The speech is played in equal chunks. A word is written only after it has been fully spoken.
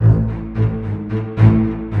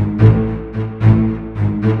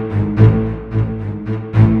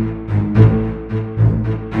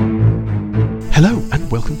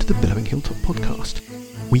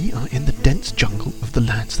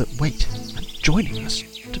Joining us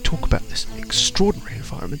to talk about this extraordinary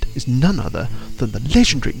environment is none other than the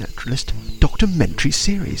legendary naturalist Dr. Mentry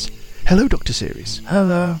Series. Hello, Dr. Series.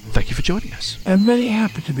 Hello. Thank you for joining us. I'm very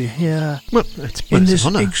happy to be here. Well, it's in this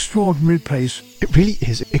an honour. Extraordinary place. It really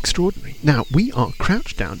is extraordinary. Now, we are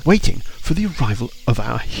crouched down, waiting for the arrival of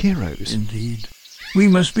our heroes. Indeed. We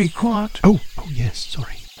must be quiet. Oh, yes,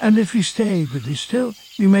 sorry. And if we stay really still,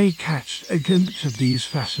 we may catch a glimpse of these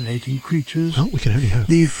fascinating creatures. Well, we can only hope.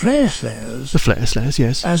 The flare slayers. The flare slayers,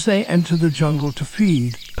 yes. As they enter the jungle to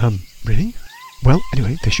feed. Really? Well,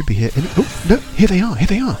 anyway, they should be here. Oh, no, here they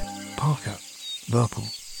are. Parker, Burple.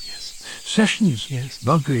 Yes. Sessions. Yes.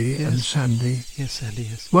 Buggery Yes. and Sandy. Yes, Sandy,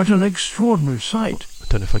 yes. What an extraordinary sight. I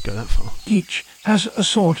don't know if I'd go that far. Each has a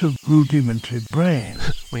sort of rudimentary brain.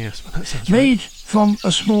 Well, yes, well, that sounds made right. from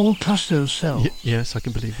a small cluster of cells. Yes, I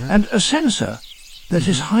can believe that. And a sensor that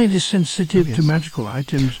is highly sensitive to magical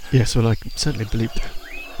items. Yes, well, I can certainly believe that.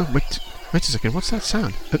 Oh, wait a second, what's that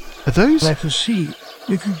sound? Are those? Let us see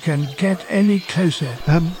if you can get any closer.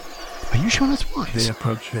 Are you sure that's wise? They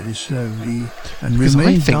approach very slowly and Because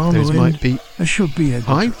remain I think downwind. those might be... There should be a...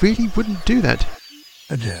 I really wouldn't do that.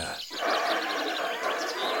 A dare.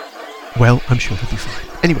 Well, I'm sure he'll be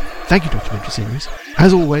fine. Anyway, thank you, Dr. Mentry Series.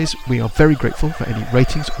 As always, we are very grateful for any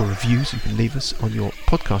ratings or reviews you can leave us on your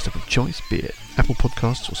podcast app of choice, be it Apple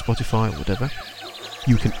Podcasts or Spotify or whatever.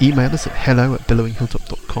 You can email us at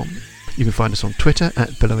hello@billowinghilltop.com. You can find us on Twitter at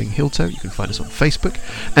billowinghilltop. You can find us on Facebook.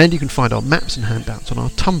 And you can find our maps and handouts on our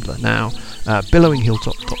Tumblr now,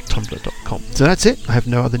 billowinghilltop.tumblr.com. So that's it. I have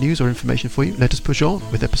no other news or information for you. Let us push on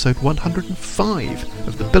with episode 105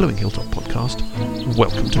 of the Billowing Hilltop podcast.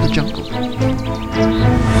 Welcome to the jungle.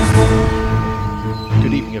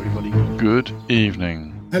 Good evening, everybody. Good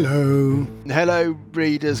evening. Hello. Hello,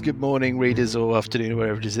 readers. Good morning, readers, or afternoon, or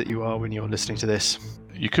wherever it is that you are when you're listening to this.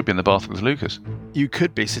 You could be in the bath with Lucas. You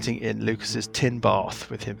could be sitting in Lucas's tin bath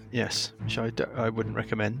with him, yes, which I wouldn't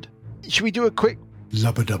recommend. Should we do a quick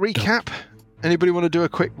recap? Anybody want to do a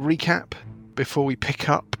quick recap before we pick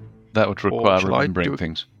up? That would require remembering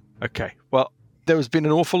things. Okay, well, there has been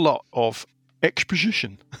an awful lot of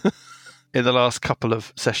exposition in the last couple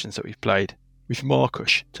of sessions that we've played, with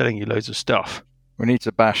Marcus telling you loads of stuff. We need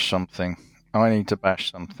to bash something. I need to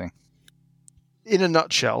bash something. In a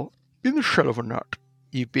nutshell, in the shell of a nut,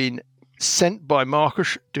 you've been sent by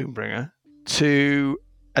Marcus Doombringer to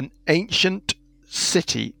an ancient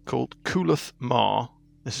city called Kuluth-Mar.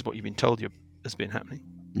 This is what you've been told has been happening.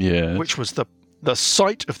 Yeah. Which was the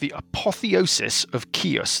site of the apotheosis of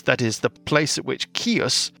Kius. That is the place at which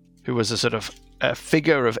Kius, who was a sort of a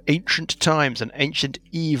figure of ancient times, an ancient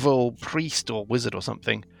evil priest or wizard or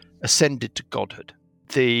something, ascended to godhood.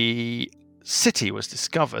 The city was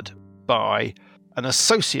discovered by an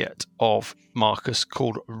associate of Marcus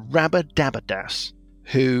called Rabadabadas,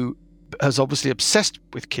 who has obviously obsessed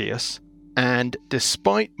with Kius, and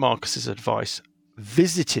despite Marcus's advice,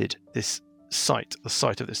 visited this site, the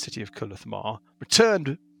site of the city of Kuluth-Mar,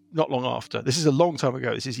 returned not long after. This is a long time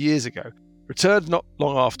ago. This is years ago. Returned not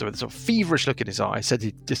long after with a sort of feverish look in his eye, said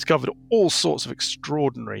he discovered all sorts of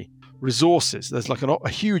extraordinary resources. There's like a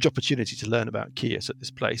huge opportunity to learn about Kius at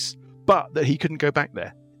this place, but that he couldn't go back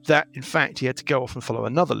there. That, in fact, he had to go off and follow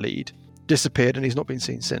another lead, disappeared, and he's not been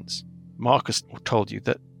seen since. Marcus told you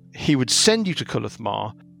that he would send you to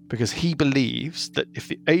Kuluth-Mar because he believes that if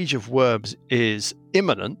the Age of Worms is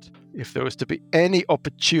imminent, if there was to be any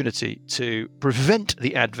opportunity to prevent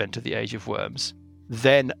the advent of the Age of Worms,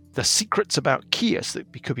 then the secrets about Kius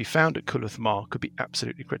that could be found at Kuluth-Mar could be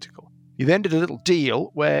absolutely critical. You then did a little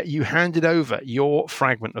deal where you handed over your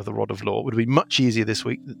fragment of the Rod of Law. It would be much easier this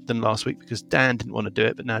week than last week because Dan didn't want to do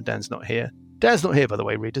it, but now Dan's not here. Dan's not here, by the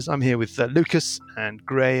way, readers. I'm here with Lucas and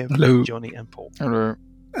Graham, and Johnny and Paul. Hello.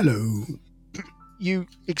 Hello. You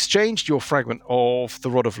exchanged your fragment of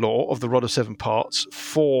the Rod of Law, of the Rod of Seven Parts,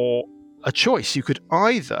 for a choice. You could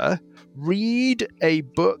either read a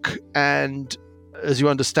book and, as you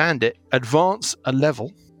understand it, advance a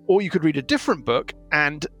level, or you could read a different book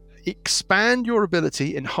and expand your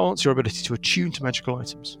ability, enhance your ability to attune to magical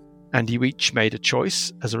items. And you each made a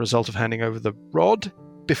choice as a result of handing over the rod.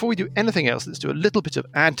 Before we do anything else, let's do a little bit of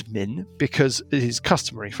admin, because it is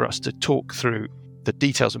customary for us to talk through the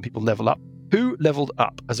details when people level up. Who leveled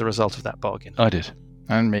up as a result of that bargain? I did.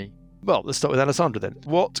 And me. Well, let's start with Alessandra then.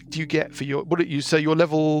 What do you get for your... What did you say? Your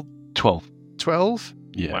level... 12. 12?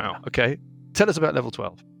 Yeah. Wow, okay. Tell us about level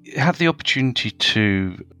 12. Had the opportunity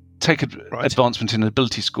to take an advancement in an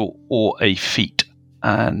ability score or a feat.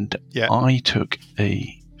 And I took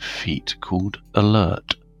a feat called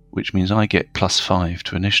Alert, which means I get +5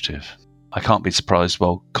 to initiative. I can't be surprised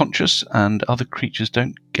while conscious, and other creatures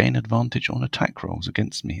don't gain advantage on attack rolls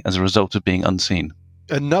against me as a result of being unseen.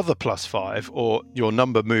 Another +5, or your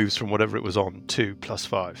number moves from whatever it was on to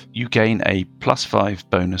 +5? You gain a +5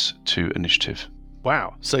 bonus to initiative.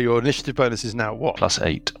 Wow. So your initiative bonus is now what?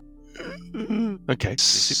 +8. Okay.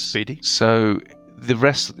 Super speedy. So the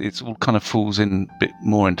rest, it all kind of falls in a bit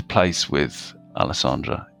more into place with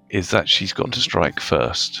Alessandra, is that she's got to strike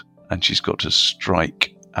first, and she's got to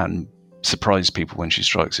strike and surprise people when she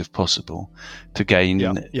strikes if possible, to gain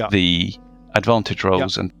the advantage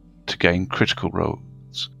rolls and to gain critical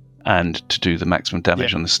rolls, and to do the maximum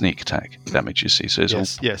damage on the sneak attack damage, you see. So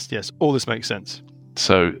it's yes. All this makes sense.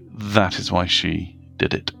 So that is why she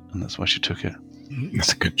did it, and that's why she took it.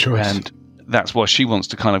 That's a good choice. And that's why she wants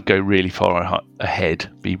to kind of go really far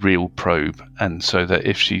ahead, be real probe, and so that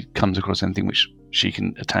if she comes across anything which she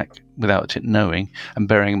can attack without it knowing, and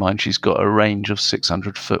bearing in mind she's got a range of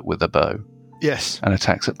 600 foot with a bow. Yes. And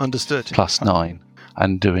attacks at understood +9,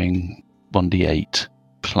 and doing 1d8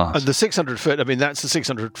 plus. And the 600 foot, I mean, that's the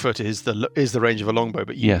 600 foot is the range of a longbow,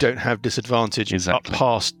 but you don't have disadvantage up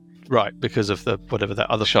past, right, because of the whatever that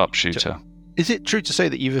other sharpshooter. Is it true to say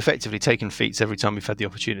that you've effectively taken feats every time you've had the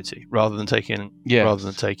opportunity, rather than taking?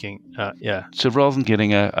 So rather than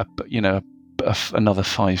getting another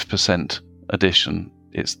 5% addition,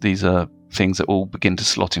 these are things that all begin to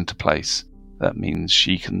slot into place. That means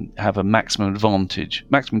she can have a maximum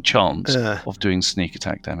chance of doing sneak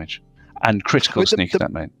attack damage and critical sneak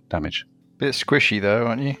attack damage. Bit squishy though,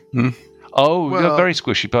 aren't you? Oh, you're very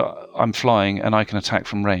squishy, but I'm flying and I can attack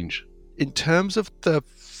from range. In terms of the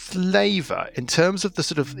flavour, in terms of the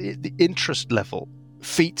sort of the interest level,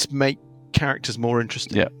 feats make characters more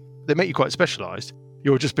interesting. Yeah. They make you quite specialised.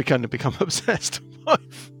 You're just going to become obsessed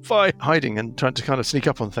by hiding and trying to kind of sneak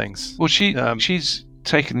up on things. Well, she's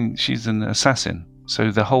an assassin,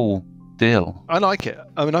 so the whole deal. I like it.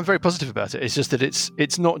 I mean, I'm very positive about it. It's just that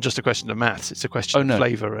it's not just a question of maths. It's a question of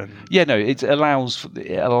flavour and it allows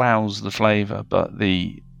the flavour, but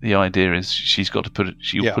the idea is she's got to put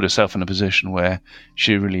herself in a position where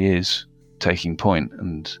she really is taking point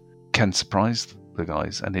and can surprise the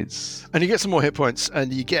guys, and you get some more hit points,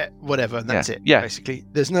 and you get whatever, and that's it. Yeah, basically,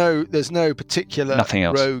 there's no particular nothing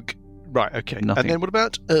else. Rogue. Right. Okay. Nothing. And then what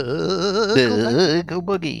about go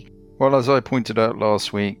buggy? Well, as I pointed out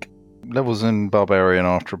last week, levels in Barbarian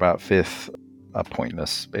after about 5th are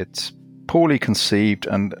pointless. It's poorly conceived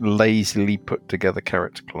and lazily put together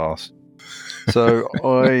character class. So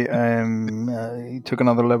I took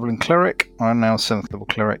another level in Cleric. I'm now 7th level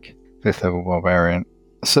Cleric, 5th level Barbarian.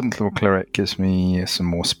 7th level Cleric gives me some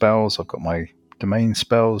more spells. I've got my domain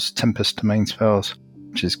spells, Tempest domain spells,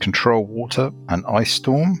 which is Control Water and Ice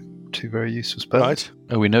Storm. 2 very useful spells. Right.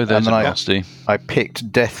 Oh, we know those are nasty. I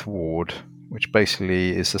picked Death Ward, which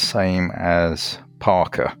basically is the same as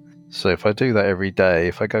Parker. So if I do that every day,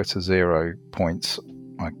 if I go to 0 points,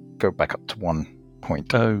 I go back up to 1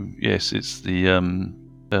 point. Oh, yes, it's the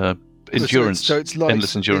endurance. So it's like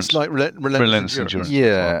endless endurance. It's like relentless endurance.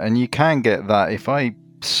 Yeah, and you can get that. If I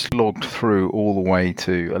slogged through all the way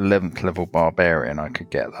to 11th level Barbarian, I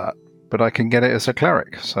could get that. But I can get it as a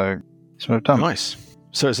Cleric, so that's what I've done. Nice.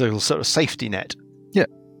 So it's a little sort of safety net. Yeah.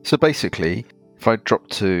 So basically, if I drop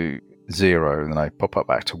to 0, then I pop up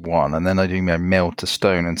back to 1, and then I do my meld to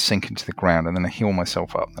stone and sink into the ground, and then I heal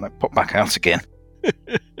myself up, and I pop back out again.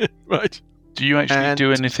 Right. Do you actually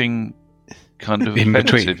do anything kind of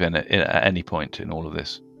offensive in it at any point in all of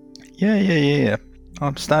this? Yeah.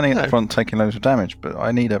 I'm standing at the front taking loads of damage, but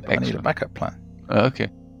I need a backup plan. Okay.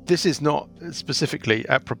 This is not specifically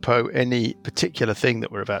apropos any particular thing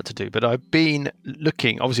that we're about to do, but I've been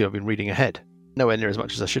looking, obviously I've been reading ahead, nowhere near as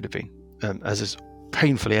much as I should have been, as is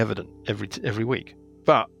painfully evident every week.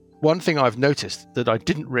 But one thing I've noticed that I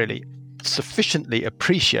didn't really sufficiently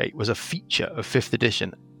appreciate was a feature of 5th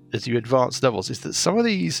edition as you advance levels, is that some of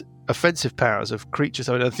these offensive powers of creatures,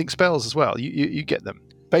 I think spells as well, you get them,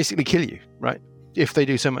 basically kill you, right? If they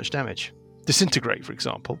do so much damage. Disintegrate, for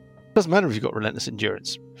example. Doesn't matter if you've got relentless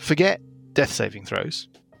endurance. Forget death saving throws.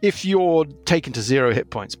 If you're taken to 0 hit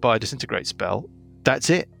points by a disintegrate spell, that's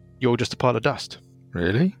it. You're just a pile of dust.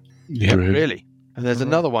 Really? Yeah, really. And there's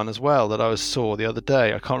another one as well that I saw the other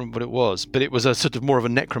day. I can't remember what it was, but it was a sort of more of a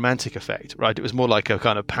necromantic effect, right? It was more like a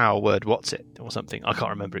kind of power word, what's it, or something. I can't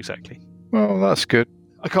remember exactly. Well, that's good.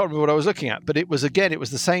 I can't remember what I was looking at, but it was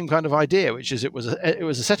the same kind of idea, which is it was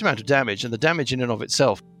a set amount of damage, and the damage in and of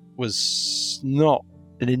itself was not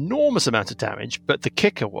an enormous amount of damage, but the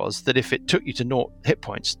kicker was that if it took you to 0 hit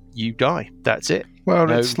points, you die. That's it.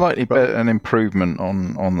 Well, it's slightly better, an improvement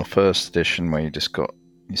on the 1st edition where you just got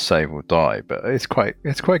you save or die, but it's quite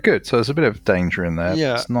good. So there's a bit of danger in there.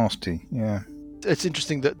 Yeah. It's nasty. Yeah. It's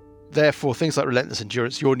interesting that, therefore, things like relentless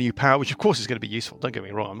endurance, your new power, which of course is going to be useful. Don't get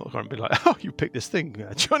me wrong. I'm not going to be like, oh, you picked this thing,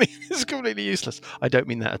 Johnny. This is completely useless. I don't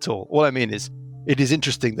mean that at all. All I mean is, it is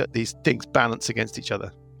interesting that these things balance against each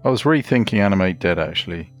other. I was rethinking Animate Dead,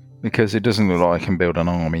 actually, because it doesn't look like I can build an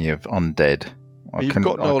army of undead. I You've can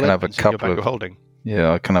got no have a in your couple bag of holding.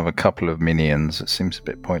 Yeah, I can have a couple of minions. It seems a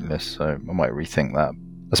bit pointless, so I might rethink that.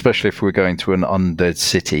 Especially if we're going to an undead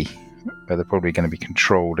city, where they're probably going to be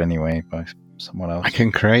controlled anyway by someone else. I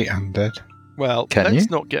can create undead. Well, Can let's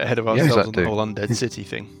you? not get ahead of does ourselves that on the do? whole undead city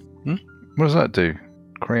thing. What does that do?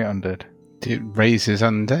 Create undead. It raises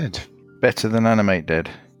undead. Better than Animate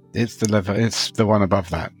Dead. It's the level. It's the one above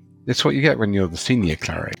that. It's what you get when you're the senior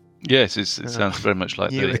cleric. Yes, it sounds very much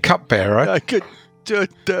like You- The cupbearer. I could do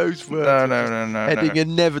those words. No. Heading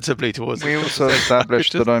inevitably towards We it. also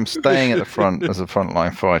established that I'm staying at the front as a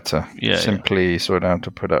frontline fighter. Yeah, Simply so I don't have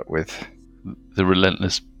to put up with. the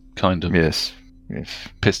relentless kind of Yes.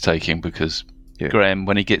 piss taking, because Yeah. Graham,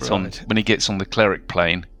 when he gets on Right. the cleric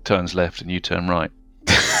plane, turns left and you turn right.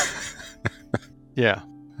 Yeah.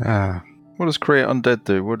 What does Create Undead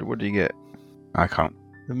do? What do you get? I can't.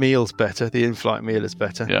 The meal's better. The in-flight meal is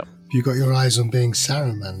better. Yeah. You got your eyes on being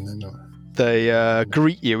Saruman, then? Or? They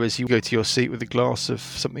greet you as you go to your seat with a glass of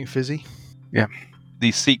something fizzy.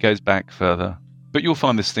 The seat goes back further, but you'll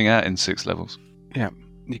find this thing out in 6 levels.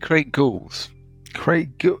 You create ghouls.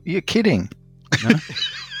 You're kidding. No?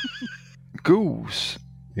 Ghouls.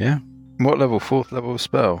 Yeah. What level? 4th level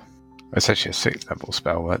spell? It's actually a 6th level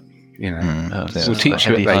spell, but, you know. Yeah, We'll teach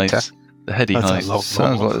you it later. The heady That's a heights. long,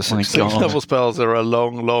 Sounds like the Oh my sixth God. Level spells are a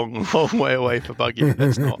long, long, long way away for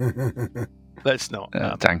bugging. Let's not.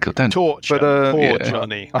 Dangle, don't. Torture. But, Poor yeah.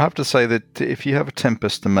 Johnny. I have to say that if you have a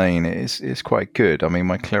Tempest Domain, it's quite good. I mean,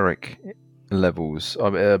 my cleric levels,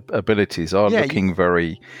 abilities are Yeah, looking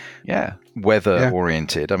very Yeah. weather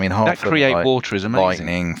oriented. I mean, half That of them, create like water is amazing.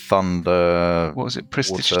 lightning, thunder. What was it?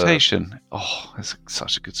 Prestidigitation. Oh, that's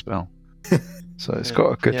such a good spell. So it's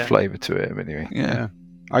got a good Yeah. flavour to it. Anyway, Yeah.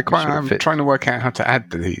 I'm fit. trying to work out how to add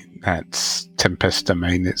that Tempest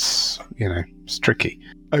domain. It's tricky.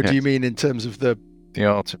 Oh, Yeah. do you mean in terms of the the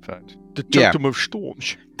artifact. Yeah. totem of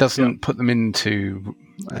storms? Doesn't put them into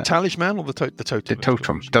The talisman or the totem? the of totem.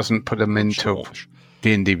 storms? Doesn't put them into Storms.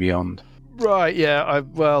 D&D Beyond. Right, yeah.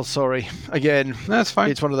 Well, sorry. Again, That's fine.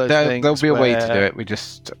 it's one of those There'll things be a way to where- do it. We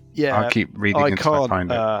just Yeah, I'll keep reading I until I can't.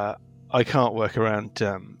 find it. I can't work around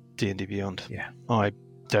D&D Beyond. Yeah. I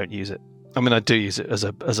don't use it. I mean, I do use it as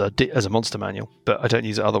a monster manual, but I don't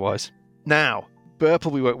use it otherwise. Now,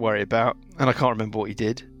 Burple we won't worry about, and I can't remember what he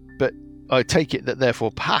did, but I take it that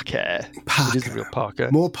therefore Parker, it is the real Parker,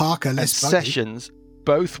 More Parker, and less Buggy. Sessions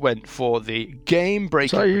both went for the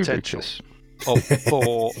game-breaking So you, potential Lucas? of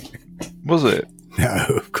four. Was it? No,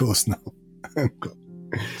 of course not.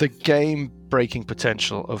 The game-breaking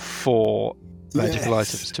potential of 4 magical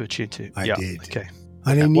Yes. items to attune to. I yeah, did. okay.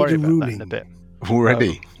 I Yeah, don't need worry a about that ruling. in a bit.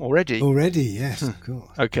 Already. Already? Already, yes, of course.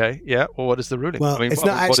 Okay, yeah. Well, what is the ruling? Well, I mean, it's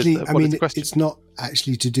not what is actually. the- I what is mean, the question? it's not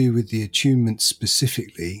actually to do with the attunement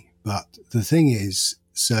specifically. But the thing is,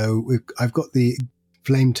 I've got the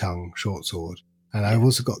Flame Tongue short sword, and I've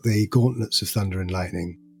also got the Gauntlets of Thunder and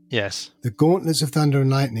Lightning. Yes. The Gauntlets of Thunder and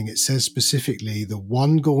Lightning. It says specifically the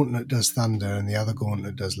one gauntlet does thunder and the other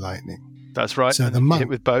gauntlet does lightning. That's right. So and the you monk- hit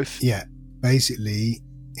with both. Yeah, basically,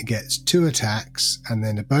 it gets 2 attacks, and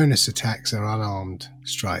then the bonus attacks are unarmed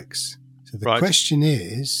strikes. So the Right. question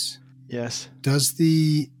is, Yes. does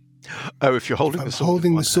the Oh, if you're holding if the I'm sword,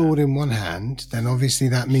 holding with the one sword hand. in one hand, then obviously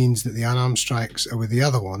that means that the unarmed strikes are with the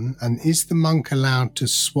other one. And is the monk allowed to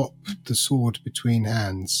swap the sword between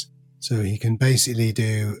hands? So he can basically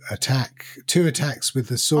do 2 attacks with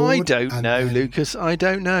the sword. I don't and know, then- Lucas. I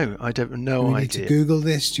don't know. I don't Do know we need to idea. Google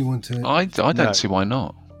this? Do you want to? I don't No. see why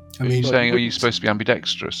not. I Are mean, you saying, are you wouldn't- supposed to be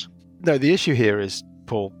ambidextrous? No, the issue here is,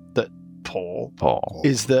 Paul, Paul.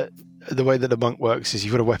 is that the way that a monk works is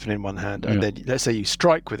you've got a weapon in one hand, and Yeah. then let's say you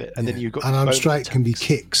strike with it, and then you've got unarmed bonus strike can be attacks.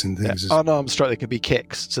 kicks and Yeah, things. as well. unarmed strike, they can be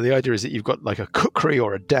kicks. So the idea is that you've got like a kukri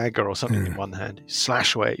or a dagger or something in one hand,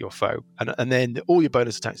 slash away at your foe, and then all your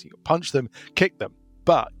bonus attacks, you can punch them, kick them.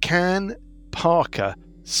 But can Parker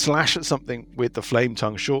slash at something with the Flame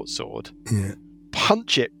Tongue short sword, Yeah.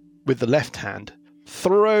 punch it with the left hand,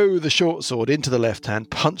 throw the short sword into the left hand,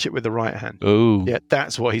 punch it with the right hand? Oh. Yeah,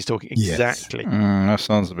 that's what he's talking Yes. exactly. That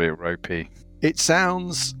sounds a bit ropey. It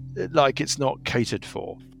sounds like it's not catered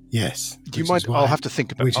for. Yes. Do you which mind? is why- I'll have to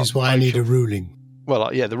think about. Which is why I need a ruling.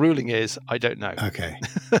 Well, yeah. The ruling is I don't know. Okay.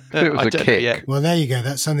 It was I a don't know kick. yet. Well, there you go.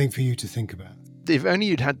 That's something for you to think about. If only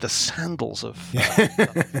you'd had the sandals of. Yeah.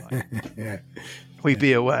 Yeah. we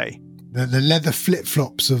be away. The leather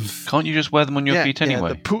flip-flops of... Can't you just wear them on your feet anyway?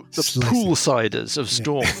 The poolsiders of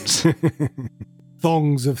storms.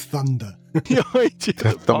 Thongs of thunder. The idea The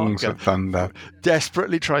that thongs Parker of thunder.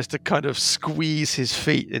 desperately tries to kind of squeeze his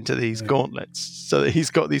feet into these gauntlets so that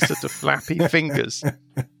he's got these sort of flappy fingers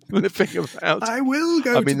with a finger out. I will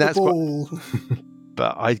go to the ball.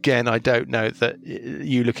 But again, I don't know that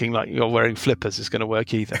you looking like you're wearing flippers is going to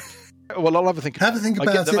work either. Well, I'll have a think about it. Have a think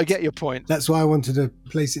about it. I get your point. That's why I wanted to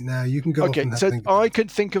place it now. You can go off and have a think about I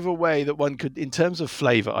could think of a way that one could, in terms of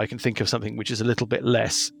flavour, I can think of something which is a little bit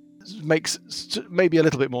less, makes maybe a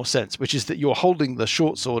little bit more sense, which is that you're holding the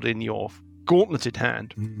short sword in your gauntleted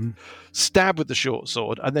hand, stab with the short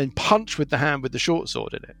sword, and then punch with the hand with the short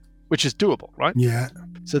sword in it, which is doable, right? Yeah.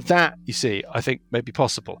 So that, you see, I think may be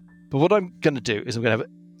possible. But what I'm going to do is I'm going to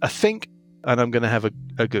have a think, and I'm going to have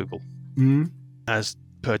a Google, as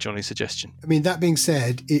per Johnny's suggestion. I mean, that being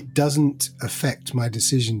said, it doesn't affect my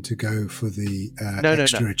decision to go for the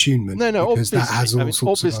extra attunement. No, because that has all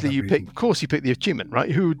sorts of other reasons. Of course, you pick the attunement, right?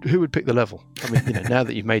 Who would pick the level? I mean, now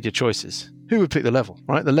that you've made your choices, who would pick the level,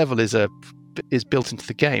 right? The level is built into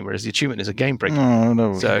the game, whereas the attunement is a game breaker. No,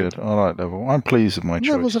 level's good. I like level. I'm pleased with my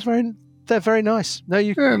choice. Levels they're very nice. No,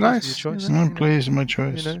 nice. Your choice. I'm pleased with my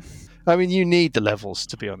choice. I mean, you need the levels,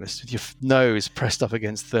 to be honest, with your nose pressed up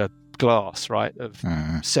against the glass, right, of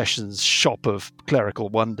Sessions' shop of clerical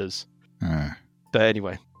wonders. But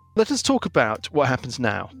anyway, let us talk about what happens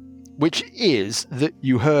now, which is that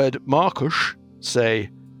you heard Marcus say,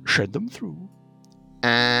 "Shed them through."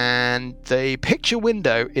 And the picture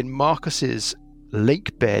window in Marcus's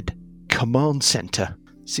lake bed command center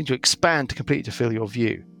seemed to expand completely to fill your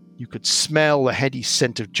view. You could smell the heady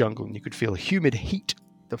scent of jungle, and you could feel humid heat,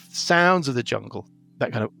 the sounds of the jungle,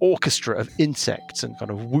 that kind of orchestra of insects and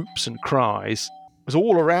kind of whoops and cries was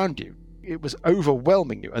all around you. It was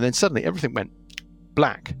overwhelming you. And then suddenly everything went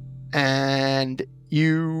black. And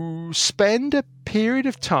you spend a period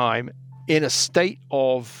of time in a state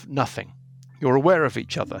of nothing. You're aware of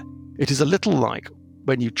each other. It is a little like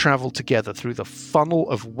when you travel together through the funnel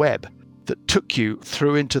of web that took you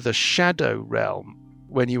through into the shadow realm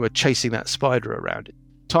when you were chasing that spider around it.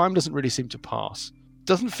 Time doesn't really seem to pass.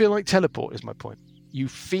 Doesn't feel like teleport, is my point. You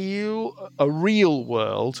feel a real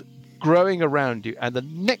world growing around you, and the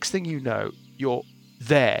next thing you know, you're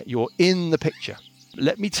there. You're in the picture.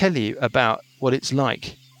 Let me tell you about what it's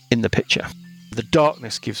like in the picture. The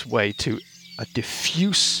darkness gives way to a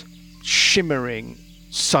diffuse, shimmering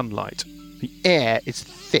sunlight. The air is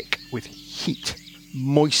thick with heat,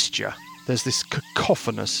 moisture. There's this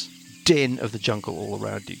cacophonous din of the jungle all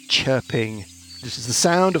around you, chirping. This is the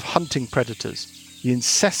sound of hunting predators. The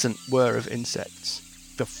incessant whir of insects.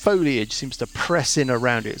 The foliage seems to press in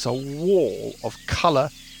around it. It's a wall of colour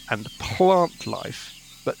and plant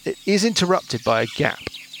life, but it is interrupted by a gap.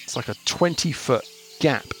 It's like a 20-foot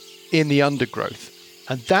gap in the undergrowth,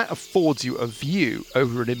 and that affords you a view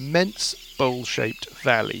over an immense bowl-shaped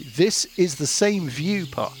valley. This is the same view,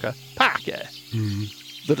 Parker,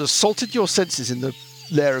 that assaulted your senses in the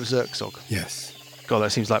lair of Zerxog. Yes. God,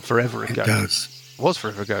 that seems like forever ago. It does. It was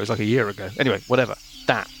forever ago. It was like a year ago. Anyway, whatever.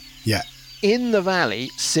 That. Yeah. In the valley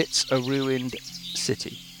sits a ruined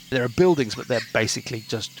city. There are buildings, but they're basically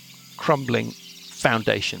just crumbling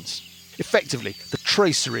foundations. Effectively, the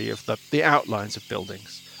tracery of the outlines of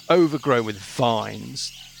buildings, overgrown with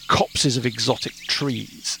vines, copses of exotic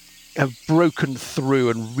trees, have broken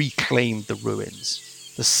through and reclaimed the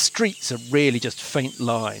ruins. The streets are really just faint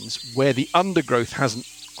lines where the undergrowth hasn't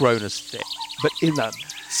grown as thick. But in the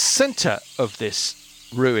center of this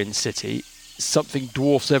ruined city, something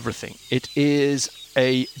dwarfs everything. It is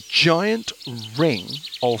a giant ring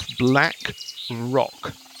of black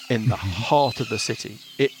rock in the heart of the city.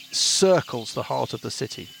 It circles the heart of the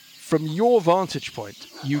city. From your vantage point,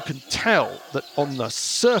 you can tell that on the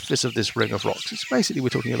surface of this ring of rocks, it's basically, we're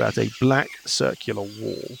talking about a black circular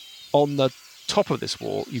wall. On the top of this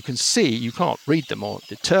wall, you can see, you can't read them or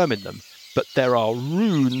determine them, but there are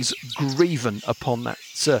runes graven upon that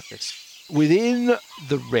surface. Within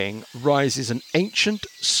the ring rises an ancient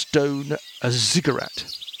stone ziggurat.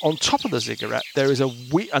 On top of the ziggurat, there is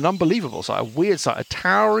an unbelievable sight, a weird sight, a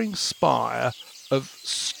towering spire of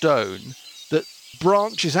stone that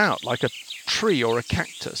branches out like a tree or a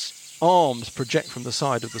cactus. Arms project from the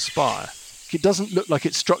side of the spire. It doesn't look like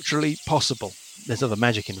it's structurally possible. There's other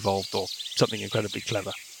magic involved or something incredibly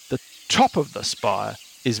clever. The top of the spire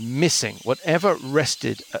is missing. Whatever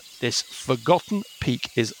rested at this forgotten peak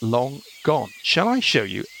is long gone. Shall I show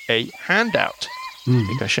you a handout? I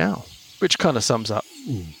think I shall. Which kind of sums up.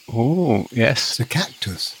 Oh, yes. It's a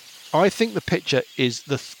cactus. I think the picture is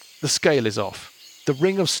the scale is off. The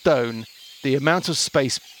ring of stone The amount of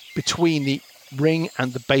space between the ring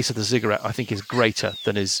and the base of the ziggurat, I think, is greater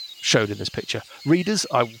than is showed in this picture. Readers,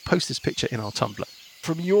 I will post this picture in our Tumblr.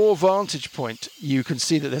 From your vantage point, you can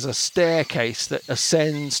see that there's a staircase that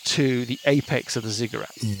ascends to the apex of the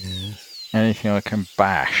ziggurat. Yeah. Anything I can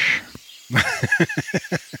bash?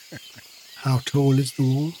 How tall is the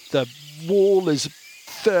wall? The wall is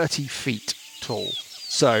 30 feet tall,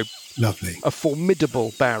 so Lovely. a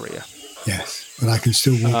formidable barrier. Yes. But I can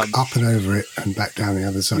still walk up and over it and back down the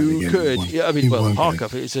other side You again. could. Yeah, I mean, well, Parker,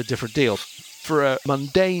 go. it's a different deal. For a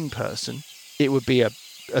mundane person, it would be a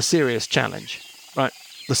serious challenge, right?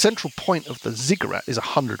 The central point of the ziggurat is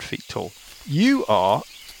 100 feet tall. You are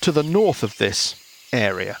to the north of this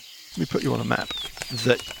area. Let me put you on a map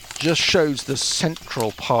that just shows the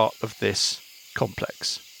central part of this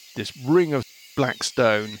complex. This ring of black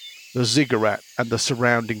stone, the ziggurat, and the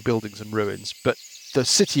surrounding buildings and ruins. But the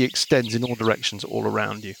city extends in all directions all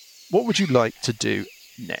around you. What would you like to do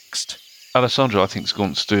next? Alessandra, I think,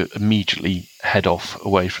 wants to immediately head off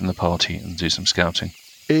away from the party and do some scouting.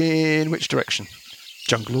 In which direction?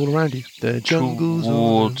 Jungle all around you. The jungle's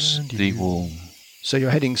all Towards around the you. wall. So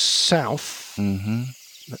you're heading south. Mm-hmm.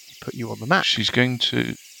 Let me put you on the map. She's going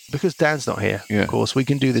to... Because Dan's not here, Yeah. of course, we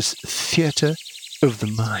can do this theatre of the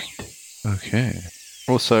mind. Okay.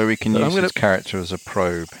 Also, we can But I'm use gonna- his character as a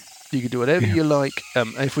probe. You can do whatever you like.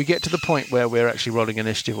 If we get to the point where we're actually rolling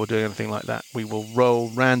initiative or doing anything like that, we will roll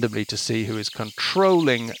randomly to see who is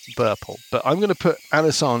controlling Burple. But I'm going to put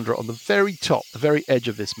Alessandra on the very top, the very edge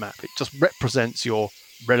of this map. It just represents your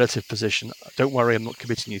relative position. Don't worry, I'm not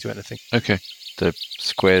committing you to anything. Okay. The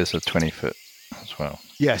squares are 20 foot as well.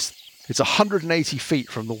 Yes, it's 180 feet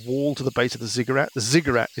from the wall to the base of the ziggurat. The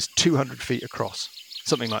ziggurat is 200 feet across,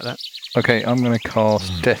 something like that. Okay, I'm going to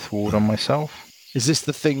cast Death Ward on myself. Is this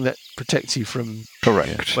the thing that protects you from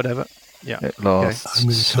Correct. whatever? Yeah. It lasts I'm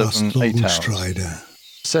going to cast 7-8 Golden hours. Strider.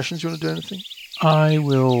 Sessions, you want to do anything? I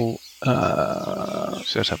will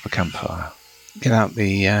Set up a campfire. get out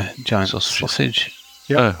the giant Sausages. sausage.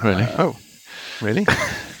 Oh, really? Oh, really?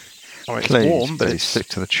 Oh, it's Please, warm, but please it's, stick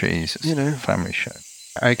to the cheese. It's you know. a family show.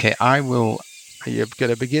 Okay, I will. You're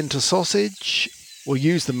going to begin to sausage. We'll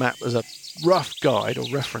use the map as a rough guide or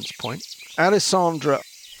reference point. Alessandra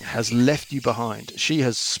has left you behind. She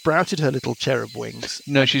has sprouted her little cherub wings.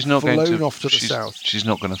 No, she's not going Flown to... off to the she's, south. She's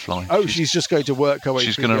not going to fly. Oh, she's just going to work her way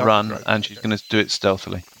She's through going the to run, undergrowth. and she's going to do it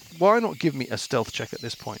stealthily. Why not give me a stealth check at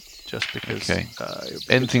this point? Just because... Okay. it'll be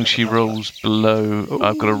Anything good to she have a number. rolls below...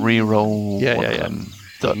 I've got to re-roll Yeah, one yeah, of yeah. them.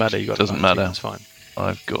 Doesn't matter. You got Doesn't 19, matter. That's fine.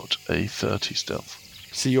 I've got a 30 stealth.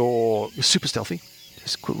 So you're super stealthy.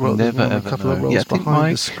 Just quick roll. Never, a ever couple of know. rolls Yeah, I think behind the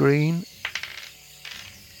Mike- screen.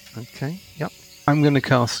 Okay. Yep. I'm going to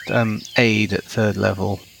cast aid at 3rd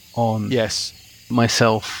level on Yes.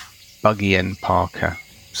 myself, Buggy, and Parker.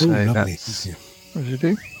 So Oh, lovely. that's Thank What did you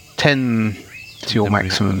do? 10 to your Then we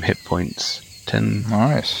maximum have- hit points. 10.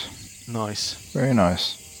 Nice. Nice. Very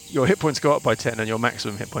nice. Your hit points go up by 10 and your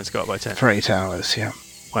maximum hit points go up by 10. For 8 hours, yeah.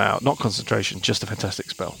 Wow, not concentration, just a fantastic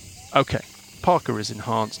spell. Okay. Parker is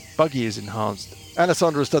enhanced. Buggy is enhanced.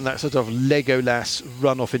 Alessandra has done that sort of Legolas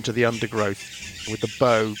run off into the undergrowth with the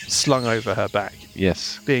bow slung over her back,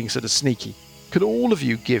 Yes. being sort of sneaky. Could all of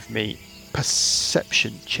you give me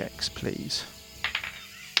perception checks, please?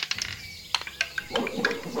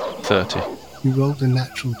 30. You rolled a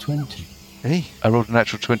natural 20. Hey? I rolled a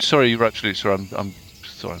natural 20. Sorry, you're absolutely sorry. I'm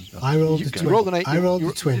sorry. I rolled You a go. 20. Rolled an eight. I rolled You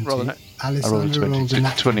a 20. didn't roll an eight. Alessandra rolled a 20.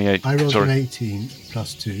 natural 28. I rolled Sorry. an 18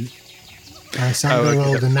 plus 2. Alessandra Oh, okay,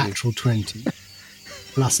 rolled that's a you. natural 20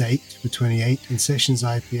 plus 8 for 28. And Sessions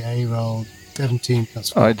IPA rolled 17 plus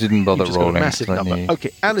 4. I didn't bother You've just got a rolling. massive Let number. me Okay,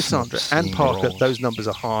 get some Alessandra and obscene Parker, rolls. those numbers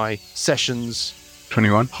are high. Sessions,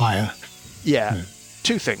 21. Higher. yeah. Yeah.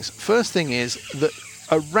 Two things. First thing is that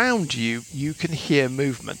around you, you can hear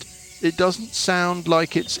movement. It doesn't sound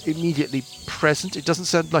like it's immediately present. It doesn't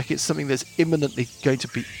sound like it's something that's imminently going to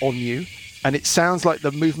be on you. And it sounds like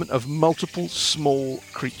the movement of multiple small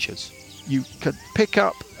creatures. You can pick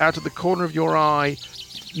up out of the corner of your eye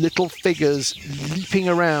little figures leaping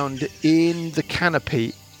around in the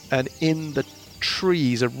canopy and in the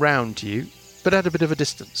trees around you, but at a bit of a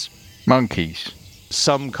distance. Monkeys.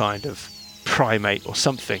 Some kind of primate or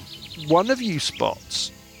something. One of you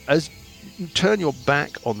spots, as you turn your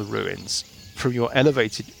back on the ruins from your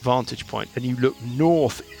elevated vantage point and you look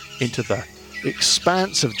north into the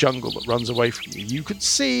expanse of jungle that runs away from you, you can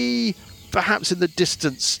see perhaps in the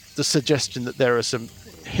distance the suggestion that there are some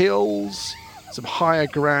hills, some higher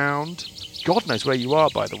ground. God knows where you are,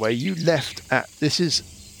 by the way. You left at, this is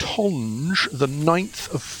Tonge, the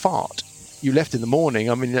 9th of Fart. You left in the morning,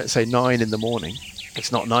 I mean, let's say 9 in the morning.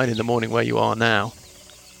 It's not 9 in the morning where you are now.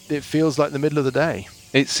 it feels like the middle of the day.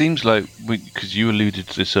 It seems like, because you alluded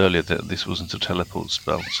to this earlier, that this wasn't a teleport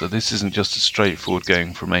spell. So this isn't just a straightforward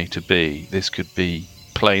going from A to B. This could be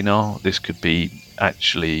planar. This could be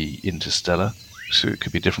actually interstellar. So it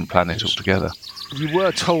could be different planets altogether. You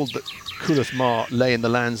were told that Kuluth-Mar lay in the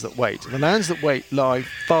lands that wait. The lands that wait lie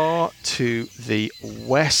far to the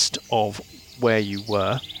west of where you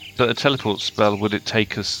were. But a teleport spell, would it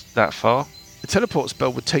take us that far? The teleport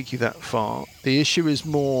spell would take you that far. The issue is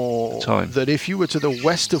more Time. that if you were to the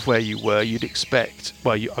west of where you were, you'd expect...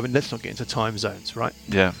 Well, let's not get into time zones, right?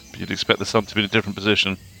 Yeah, you'd expect the sun to be in a different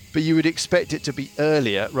position. But you would expect it to be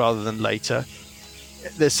earlier rather than later.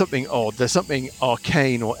 There's something odd. There's something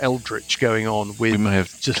arcane or eldritch going on with We may have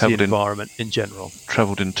just the travelled environment in general.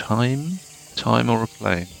 Travelled in time or a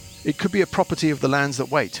plane. It could be a property of the lands that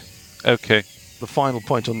wait. Okay. The final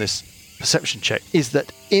point on this perception check is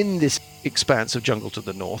that in this expanse of jungle to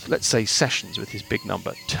the north, let's say Sessions with his big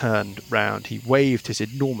number turned round, he waved his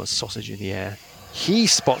enormous sausage in the air. He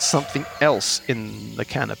spots something else in the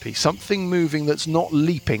canopy, something moving that's not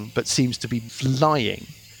leaping but seems to be flying.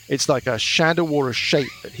 It's like a shadow or a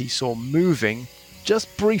shape that he saw moving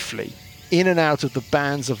just briefly in and out of the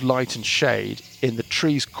bands of light and shade in the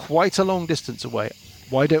trees quite a long distance away.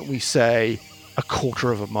 Why don't we say a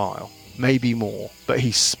quarter of a mile? Maybe more, but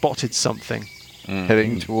he spotted something.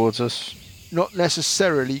 Heading towards us. Not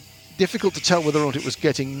necessarily. Difficult to tell whether or not it was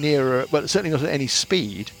getting nearer, but certainly not at any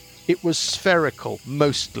speed. It was spherical,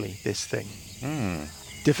 mostly, this thing.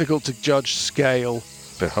 Difficult to judge scale.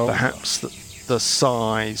 Beholder. Perhaps the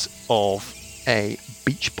size of a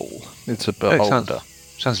beach ball. It's a beholder.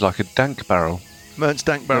 Sounds like a dank barrel. Mert's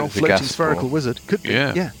dank barrel, It's a floating gas spherical ball. wizard. Could be,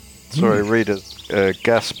 yeah. Sorry, readers.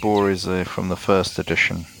 Gas bore is from the first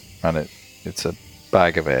edition, and it's a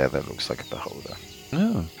bag of air that looks like a beholder.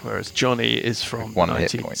 Oh. Whereas Johnny is from One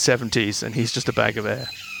hit point. 1970s, and he's just a bag of air.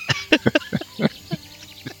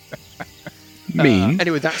 Mean.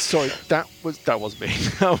 Anyway, that was me. That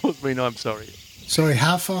was me. No, I'm sorry. Sorry,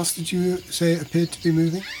 how fast did you say it appeared to be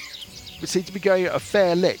moving? It seemed to be going at a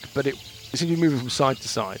fair lick, but it seemed to be moving from side to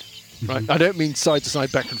side. Right? I don't mean side to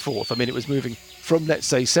side, back and forth. I mean it was moving from, let's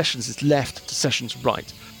say, Sessions' left to Sessions'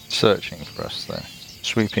 right. Searching for us there.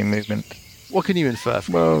 Sweeping movement. What can you infer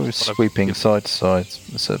from Well, what it's I've sweeping given? side to side.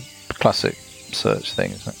 It's a classic search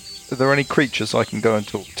thing, isn't it? Are there any creatures I can go and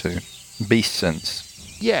talk to? Beast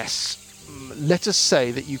sense. Yes. Let us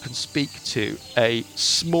say that you can speak to a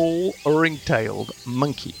small, ring-tailed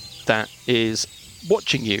monkey that is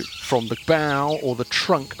watching you from the bough or the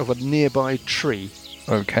trunk of a nearby tree.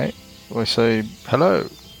 Okay. I say, hello.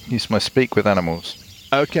 Use my speak with animals.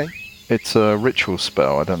 Okay. It's a ritual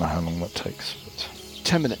spell. I don't know how long that takes. But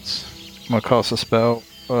 10 minutes. my cast a spell.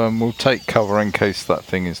 We'll take cover in case that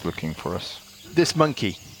thing is looking for us. This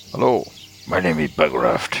monkey. Hello. My name is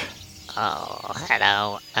Bugraft. Oh,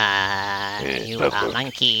 hello. You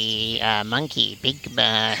are monkey. Big,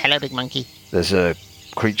 hello, big monkey. There's a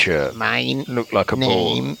creature. Mine Look like a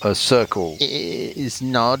name ball. A circle. is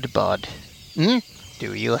Nodbod.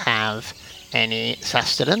 Do you have any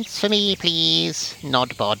sustenance for me, please?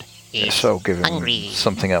 Nodbod is Yes, I'll give him hungry.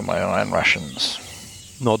 something out my iron rations.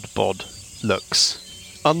 Nodbod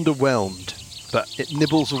looks underwhelmed, but it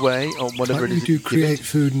nibbles away on whatever Can't it you is. do you give create it.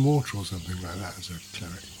 food and water or something like that as a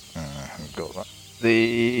cleric? I've got that.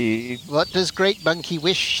 The What does Great Monkey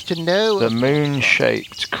wish to know?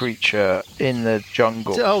 moon-shaped creature in the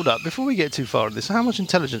jungle. So hold up, before we get too far in this, how much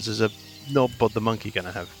intelligence is a Nodbod the monkey going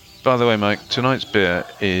to have? By the way, Mike, tonight's beer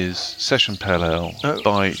is Session Pale Ale Oh.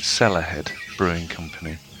 by Cellarhead Brewing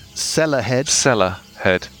Company. Cellarhead.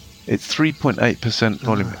 Cellarhead. It's 3.8%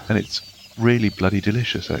 volume, and it's really bloody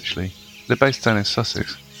delicious, actually. They're based down in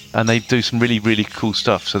Sussex, and they do some really, really cool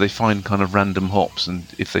stuff. So they find kind of random hops, and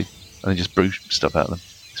they just brew stuff out of them.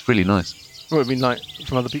 It's really nice. Well, I mean, like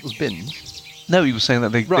from other people's bins. No, he was saying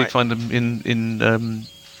that they Right. find them in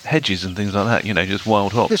hedges and things like that. You know, just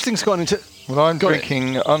wild hops. This thing's gone into. Well, I'm Got it.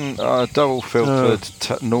 drinking double filtered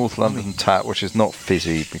North London Tat, which is not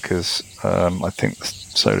fizzy because I think the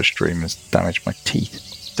Soda Stream has damaged my teeth.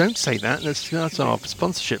 Don't say that. That's our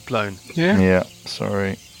sponsorship loan. Yeah,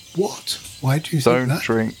 sorry. What? Why do you think Don't that?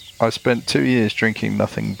 drink. I spent 2 years drinking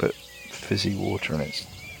nothing but fizzy water and it's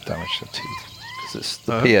damaged the teeth. Because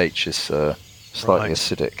the Oh. pH is slightly Right.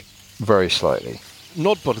 acidic. Very slightly.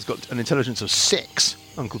 Nodbod has got an intelligence of 6,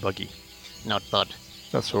 Uncle Buggy. Nodbod.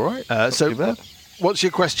 That's all right. So- Not too bad. What's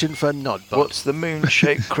your question for Nodbod? What's the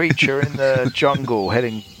moon-shaped creature in the jungle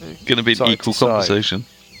heading Going to be an side equal to side? conversation.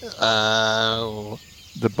 Oh,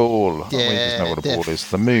 The ball. I mean, doesn't know what a the- ball is.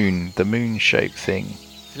 The moon-shaped thing.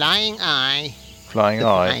 flying eye. Flying The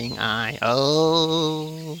eye. flying eye.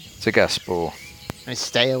 Oh. It's a gas ball. and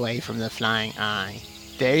stay away from the flying eye.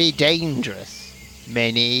 Very dangerous.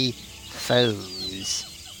 Many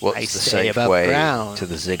foes. What's I the stay safe above way ground. to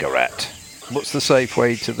the ziggurat? What's the safe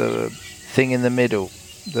way to the thing in the middle?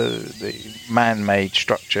 The man-made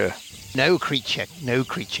structure. No creature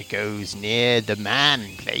goes near the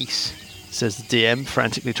man place. Says the DM,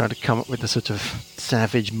 frantically trying to come up with a sort of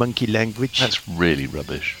savage monkey language. That's really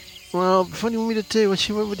rubbish. Well, what do you want me to do? What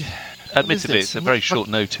would... Admittedly, it's a very short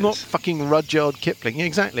notice. Not fucking Rudyard Kipling. Yeah,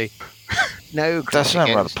 exactly. No That creature sounds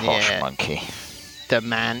rather goes posh, near monkey. the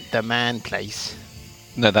man place.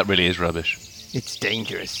 No, that really is rubbish. It's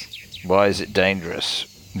dangerous. Why is it dangerous?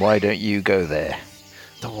 Why don't you go there?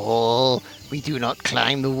 The wall. We do not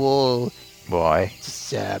climb the wall. Why?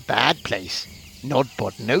 It's a bad place.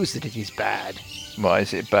 Nodbod knows that it is bad. Why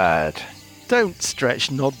is it bad? Don't stretch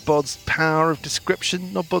Nodbod's power of description.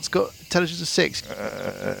 Nodbod's got intelligence of 6.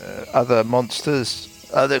 Other monsters?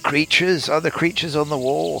 Other creatures on the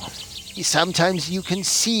wall? Sometimes you can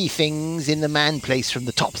see things in the man place from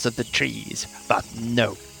the tops of the trees, but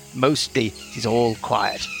no. Mostly it is all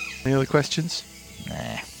quiet. Any other questions?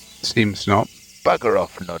 Nah. Seems not. Bugger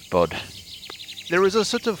off, Nodbod. There is a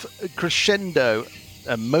sort of crescendo,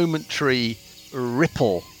 a momentary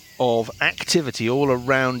ripple of activity all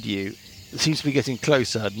around you. It seems to be getting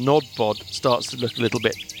closer. Nodbod starts to look a little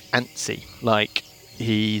bit antsy, like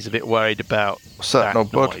he's a bit worried about What's that,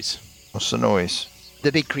 Nodbod? noise. What's the noise?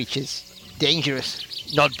 The big creatures.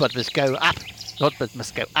 Dangerous. Nodbod must go up. Nodbod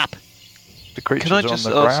must go up. The creatures Can I on just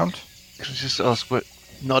the ask- ground? Can I just ask,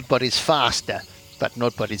 Nodbod is faster, but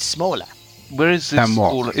Nodbod is smaller. where is this And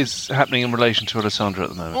what? all is happening in relation to Alessandra at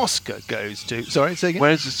the moment? Oscar goes to... Sorry, say again?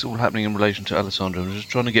 Where is this all happening in relation to Alessandra? I'm just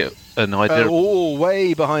trying to get an idea. all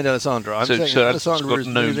way behind Alessandra. I'm saying so Alessandra got is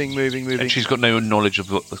no- moving. And she's got no knowledge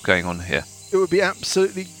of what's going on here. It would be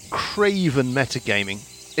absolutely craven metagaming.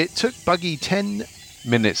 It took Buggy 10...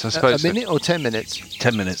 Minutes, I a suppose. minute or 10 minutes?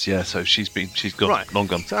 10 minutes, yeah. So she's gone, Right. long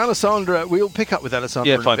gone. So Alessandra, we'll pick up with Alessandra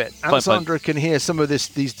Yeah, in fine, a bit. fine, Alessandra can hear some of these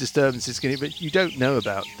disturbances, but you don't know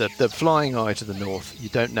about the flying eye to the north. You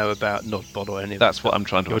don't know about Nodbod or any of That's that. what I'm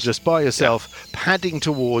trying to. You're just by yourself, padding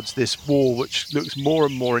towards this wall, which looks more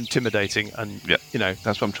and more intimidating. And Yeah. you know,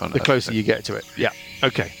 That's what I'm trying to. the closer you get to it. Yeah.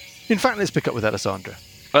 Okay. In fact, let's pick up with Alessandra.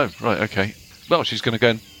 Oh, right, okay. Well, she's going to go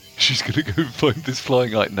and find this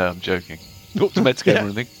flying eye. No, I'm joking. Not to metagame Yeah. or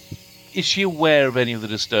anything. Is she aware of any of the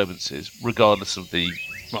disturbances, regardless of the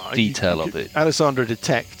Right, detail of it? Alessandra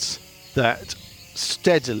detects that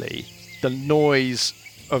steadily the noise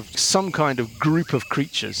of some kind of group of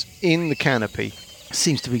creatures in the canopy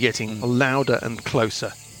seems to be getting louder and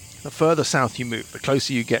closer. The further south you move, the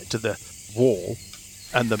closer you get to the wall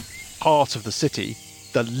and the heart of the city,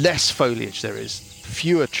 the less foliage there is,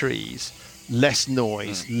 fewer trees, less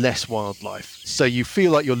noise, less wildlife. So you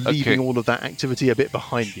feel like you're leaving all of that activity a bit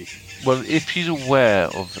behind you. Well, if she's aware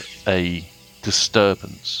of a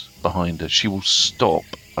disturbance behind her, she will stop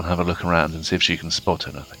and have a look around and see if she can spot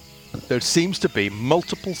anything. There seems to be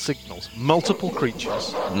multiple signals, multiple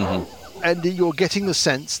creatures, and you're getting the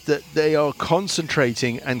sense that they are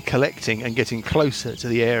concentrating and collecting and getting closer to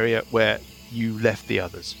the area where you left the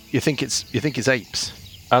others. You think it's apes.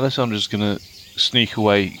 Alessandra's going to sneak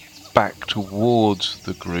away back towards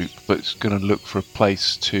the group, but it's going to look for a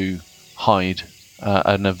place to hide,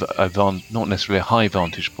 not necessarily a high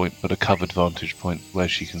vantage point, but a covered vantage point where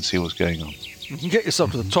she can see what's going on. You can get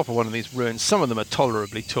yourself to the top of one of these ruins. Some of them are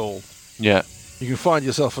tolerably tall. Yeah. You can find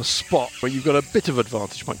yourself a spot where you've got a bit of a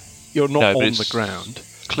vantage point. You're not No, but on it's the ground.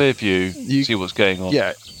 Clear view, see what's going on,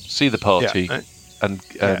 Yeah, see the party, yeah. and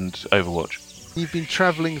Overwatch. You've been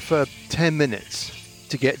travelling for 10 minutes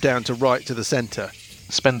to get down to right to the centre.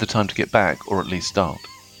 Spend the time to get back, or at least start.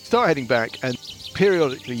 Start heading back, and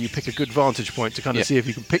periodically you pick a good vantage point to kind of Yeah. see if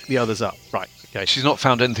you can pick the others up. Right, okay. She's not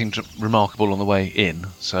found anything remarkable on the way in,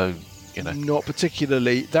 so, you know. Not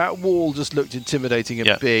particularly. That wall just looked intimidating and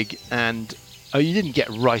Yeah. big, and you didn't get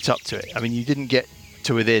right up to it. I mean, you didn't get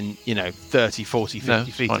to within, 30, 40, 50 No,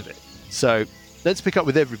 feet fine. of it. So let's pick up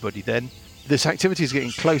with everybody then. This activity is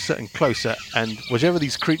getting closer and closer, and whatever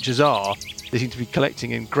these creatures are, they seem to be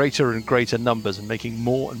collecting in greater and greater numbers and making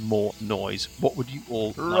more and more noise. What would you all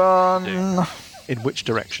like to Run do? In which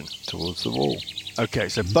direction? towards the wall. Okay,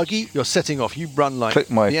 so Buggy, you're setting off. You run like Click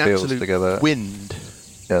my the heels absolute together. wind.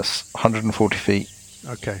 Yes, 140 feet.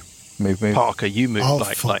 Okay. Move. Parker, you move I'll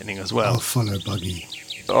like fo- lightning as I'll well. follow Buggy.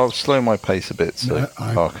 I'll slow my pace a bit. So No,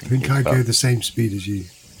 I Parker think keeps I go up. the same speed as you.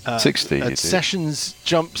 60. you do. Sessions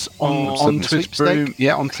jumps Onto the his broom, sweepstake.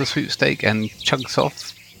 yeah, onto the sweepstake and chunks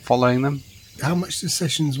off, following them. How much does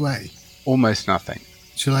sessions weigh? Almost nothing.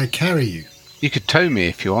 Shall I carry you? You could tow me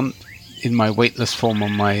if you want, in my weightless form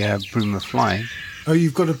on my broom of flying. Oh,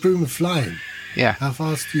 you've got a broom of flying. Yeah. How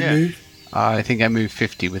fast do you Yeah. move? I think I moved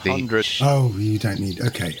 50 with 100. each. Oh, you don't need...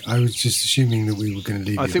 Okay, I was just assuming that we were going to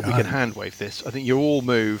leave I you think we can behind. hand wave this. I think you all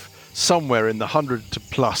move somewhere in the 100 to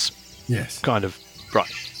plus Yes. kind of... Right.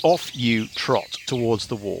 Off you trot towards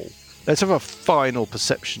the wall. Let's have a final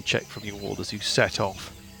perception check from you all as you set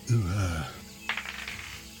off.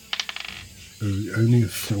 Ooh, only a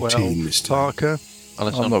 14 12, this time. Parker.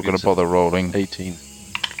 Alessandro I'm not going gets to bother rolling. 18.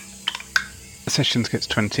 Sessions gets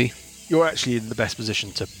 20. You're actually in the best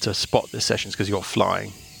position to spot this sessions because you're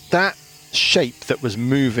flying. That shape that was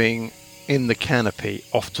moving in the canopy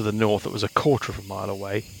off to the north that was a quarter of a mile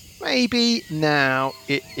away, maybe now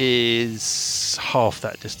it is half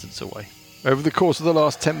that distance away. Over the course of the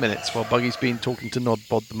last 10 minutes, while Buggy's been talking to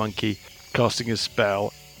Nodbod the monkey, casting his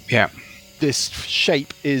spell, Yeah. this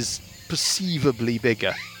shape is perceivably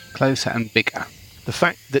bigger. Closer and bigger. The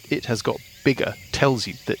fact that it has got bigger tells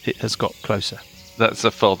you that it has got closer. That's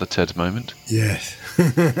a Father Ted moment. Yes.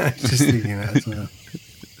 Just thinking that as well.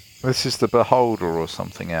 This is the Beholder or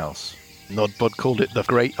something else. Nodbod called it the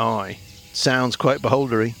Great Eye. Sounds quite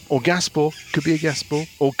beholdery. Or gas ball. Could be a gas ball.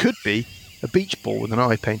 Or could be a beach ball with an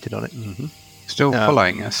eye painted on it. Still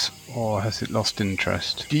following us, or has it lost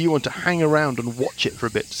interest? Do you want to hang around and watch it for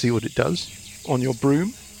a bit to see what it does on your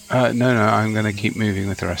broom? No, I'm going to keep moving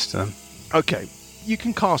with the rest of them. Okay. You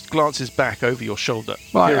can cast glances back over your shoulder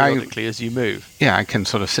Well, periodically as you move, Yeah, I can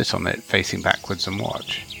sort of sit on it facing backwards and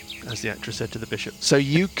watch. as the actress said to the bishop. So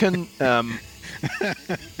you can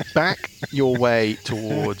back your way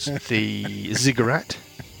towards the ziggurat.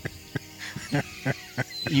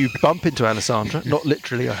 You bump into Alessandra, not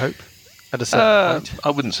literally, I hope, at a certain point. I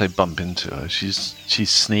wouldn't say bump into her. She's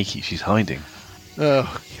sneaky. She's hiding. Oh,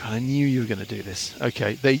 God, I knew you were going to do this.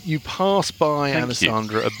 Okay, you pass by Thank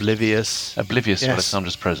Alessandra, oblivious. Oblivious Yes. to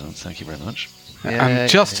Alessandra's presence. Thank you very much. Yeah,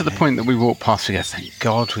 Just to the point that we walk past, we go, thank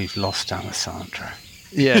God we've lost Alessandra.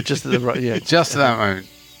 Yeah, just at the right. Yeah, Just at that moment.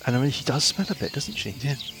 And I mean, she does smell a bit, doesn't she?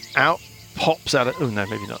 Yeah. Out pops out. Oh no,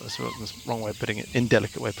 maybe not. That's the wrong way of putting it.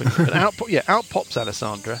 Indelicate way of putting it. But out pops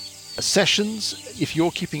Alessandra. Sessions. If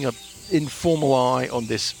you're keeping a informal eye on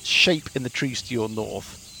this shape in the trees to your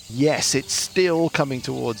north, yes, it's still coming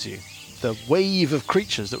towards you. The wave of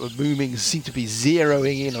creatures that were moving seem to be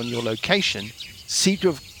zeroing in on your location. Seem to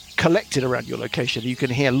have collected around your location. You can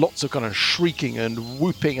hear lots of kind of shrieking and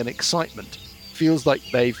whooping and excitement. Feels like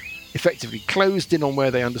they've effectively closed in on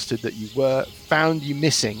where they understood that you were, found you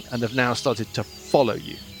missing, and have now started to follow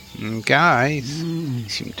you. Guys, you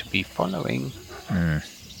seem to be following.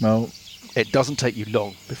 Well, It doesn't take you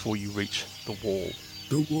long before you reach the wall.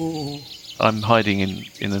 The wall. I'm hiding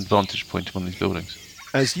in an vantage point of one of these buildings.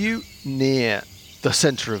 As you near the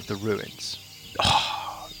centre of the ruins,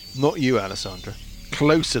 not you, Alessandra,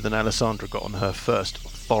 closer than Alessandra got on her first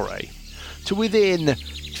foray, to within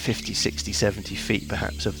 50, 60, 70 feet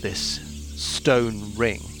perhaps of this stone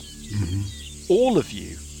ring, all of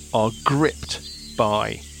you are gripped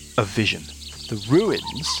by a vision. The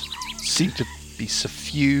ruins seem to be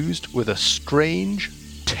suffused with a strange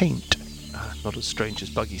taint. Not as strange as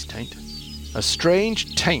Buggy's taint. A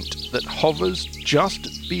strange taint that hovers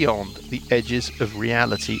just beyond the edges of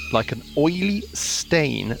reality like an oily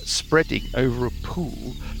stain spreading over a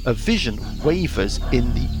pool. A vision wavers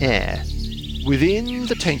in the air. Within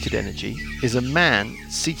the tainted energy is a man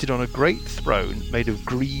seated on a great throne made of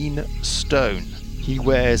green stone. He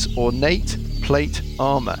wears ornate plate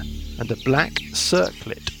armour, and a black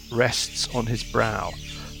circlet rests on his brow.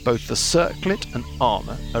 Both the circlet and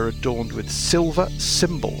armour are adorned with silver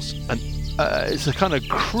symbols, and it's a kind of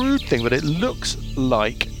crude thing, but it looks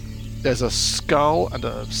like there's a skull and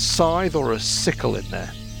a scythe or a sickle in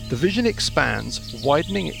there. The vision expands,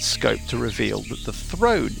 widening its scope to reveal that the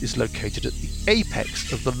throne is located at the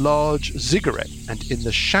apex of the large ziggurat and in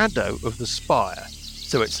the shadow of the spire.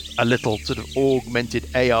 So it's a little sort of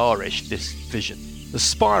augmented AR-ish, this vision. The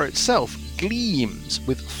spire itself gleams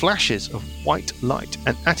with flashes of white light,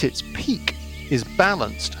 and at its peak is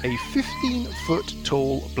balanced a 15-foot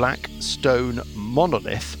tall black stone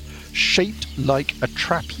monolith shaped like a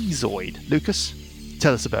trapezoid. Lucas,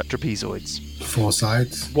 tell us about trapezoids. 4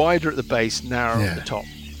 sides. Wider at the base, narrower at Yeah. the top.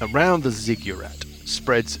 Around the ziggurat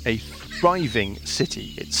spreads a thriving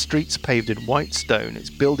city, its streets paved in white stone, its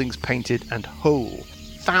buildings painted and whole.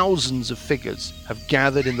 Thousands of figures have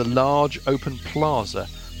gathered in the large open plaza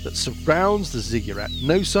that surrounds the ziggurat.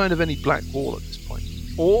 No sign of any black wall at this point.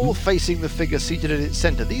 All facing the figure seated at its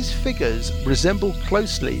centre. These figures resemble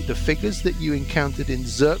closely the figures that you encountered in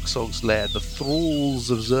Zerxog's lair, the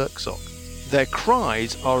thralls of Zerxog. Their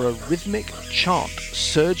cries are a rhythmic chant,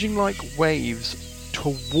 surging like waves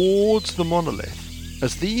towards the monolith,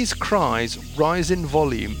 as these cries rise in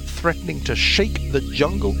volume, threatening to shake the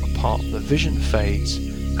jungle apart, the vision fades,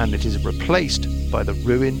 and it is replaced by the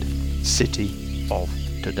ruined city of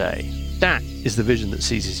today. That is the vision that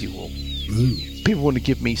seizes you all. People want to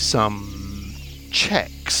give me some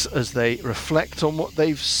checks as they reflect on what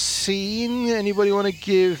they've seen. Anybody want to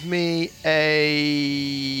give me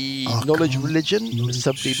a knowledge religion?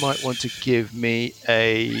 Somebody might want to give me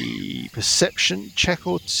a perception check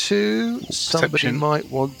or two. Somebody might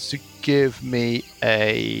want to give me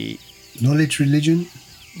a knowledge religion,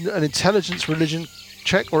 an intelligence religion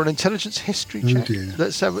check, or an intelligence history check. Dear.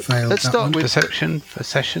 Let's have it. Failed Let's that start one. with Perception for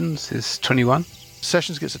Sessions is 21.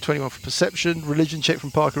 Sessions gets a 21 for perception. Religion check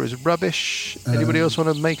from Parker is rubbish. Anybody else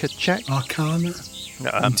want to make a check? Arcana,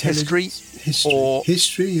 History. Or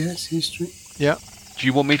history, yes, history. Yeah. Do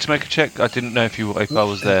you want me to make a check? I didn't know if I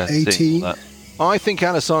was there. 18. seeing that. I think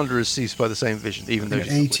Alessandra is seized by the same vision, even though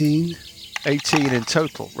she's 18. 18 in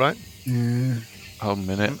total, right? Yeah. Hold a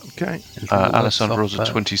minute. Okay. Alessandra rolls a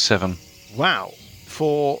 27 Wow.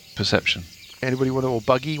 For perception. anybody want to, or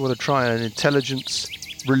Buggy, want to try an intelligence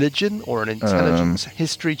religion or an intelligence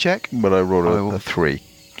history check? But I rolled a 3.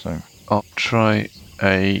 So I'll try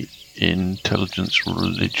a intelligence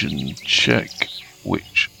religion check,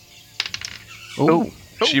 which... Oh,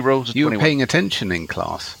 she rolls a 21. You were paying attention in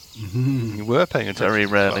class. You were paying attention. Very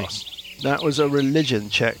rarely. Class. That was a religion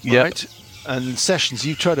check, Yep. right? And Sessions,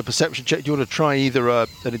 you tried a perception check. Do you want to try either an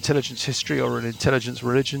intelligence history or an intelligence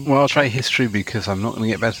religion? Well, I'll try history because I'm not going to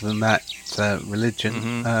get better than that.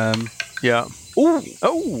 Religion. Yeah.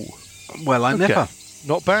 Oh, Well, I okay. never.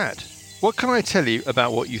 Not bad. What can I tell you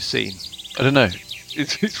about what you've seen? I don't know.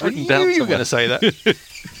 It's I written knew down you were going somewhere. to say that.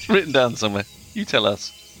 It's written down somewhere. You tell us.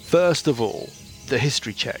 First of all, the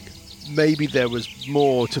history check. Maybe there was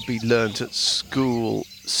more to be learnt at school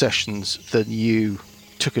Sessions than you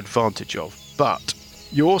took advantage of. But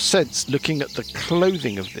your sense, looking at the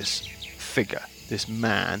clothing of this figure, this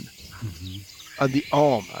man, and the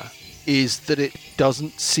armour, is that it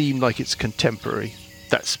doesn't seem like it's contemporary.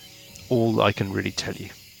 That's all I can really tell you.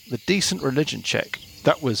 The decent religion check,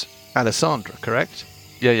 that was Alessandra, correct?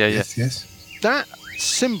 Yeah. Yes. That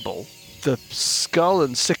symbol, the skull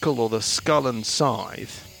and sickle or the skull and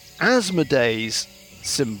scythe, Asmodee's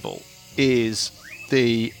symbol is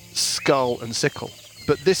the skull and sickle.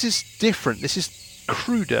 But this is different. This is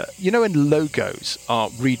cruder. You know when logos are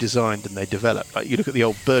redesigned and they develop? Like you look at the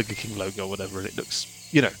old Burger King logo or whatever and it looks,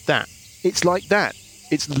 that. It's like that.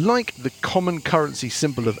 It's like the common currency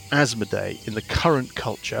symbol of Asmodee in the current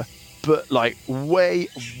culture, but like way,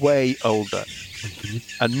 way older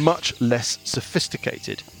and much less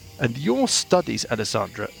sophisticated. And your studies,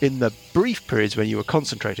 Alessandra, in the brief periods when you were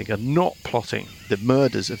concentrating and not plotting the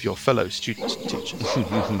murders of your fellow students and teachers,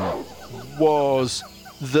 was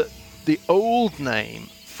that the old name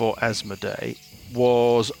for Asmodee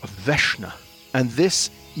was Veshna. And this,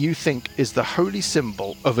 you think, is the holy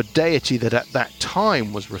symbol of a deity that at that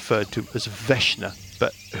time was referred to as Veshna,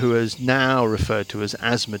 but who is now referred to as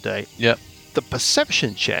Asmodee. Yep. The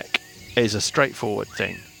perception check is a straightforward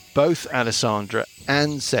thing. Both Alessandra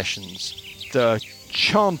and Sessions, the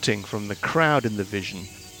chanting from the crowd in the vision,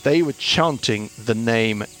 they were chanting the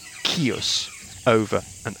name Kios over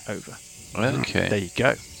and over. Okay. There you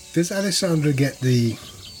go. Does Alessandra get the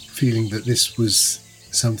feeling that this was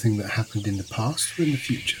something that happened in the past or in the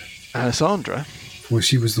future? Alessandra? Well,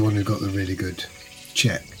 she was the one who got the really good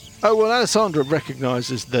check. Oh, well, Alessandra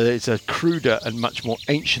recognises that it's a cruder and much more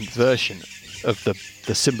ancient version of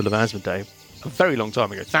the symbol of Asmodee a very long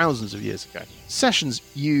time ago, thousands of years ago. Sessions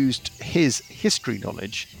used his history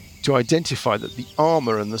knowledge to identify that the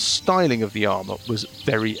armour and the styling of the armour was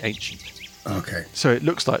very ancient. Okay. So it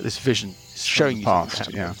looks like this vision is showing you past,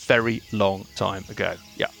 something that yeah. happened a very long time ago.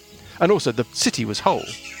 Yeah. And also the city was whole,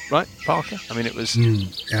 right, Parker? I mean, it was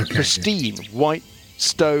Okay. pristine, white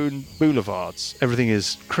stone boulevards. Everything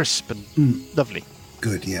is crisp and lovely.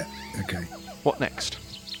 Good, yeah. Okay. What next?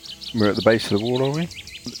 we're at the base of the wall, are we?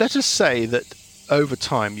 Let us say that over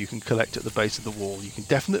time you can collect at the base of the wall. You can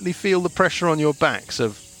definitely feel the pressure on your backs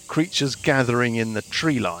of creatures gathering in the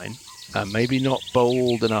tree line. Maybe not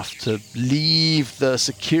bold enough to leave the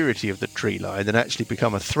security of the tree line and actually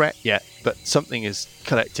become a threat yet, but something is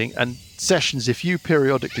collecting. And Sessions, if you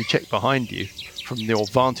periodically check behind you from your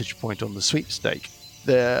vantage point on the sweepstake,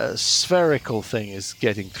 the spherical thing is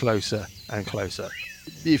getting closer and closer.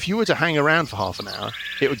 If you were to hang around for half an hour,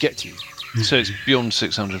 it would get to you. So it's beyond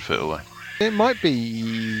 600 foot away. It might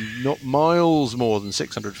be not miles more than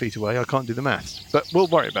 600 feet away. I can't do the maths, but we'll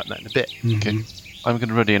worry about that in a bit. Okay. I'm going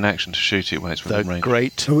to ready an action to shoot it when it's The within range.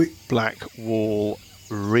 great Are we- black wall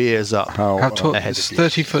rears up. How tall? ahead It's of you.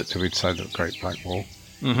 30 foot, so we'd say, the Great Black Wall.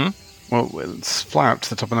 Mm-hmm. Well, let's fly up to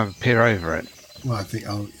the top and have a peer over it. Well, I think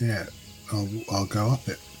I'll go up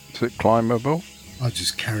it. Is it climbable? I'll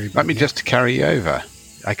just carry. Let me just carry you over.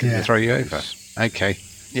 I can Yeah. throw you over. Okay.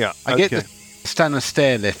 Yeah, I get the standard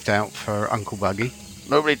stair lift out for Uncle Buggy.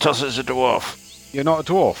 Nobody tosses a dwarf. You're not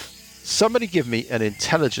a dwarf. Somebody give me an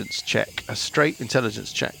intelligence check, a straight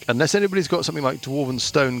intelligence check. Unless anybody's got something like dwarven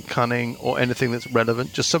stone cunning or anything that's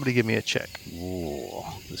relevant, just somebody give me a check. Ooh,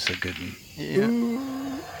 that's a good one.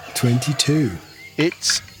 Yeah. 22.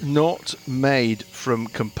 It's not made from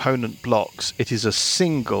component blocks. It is a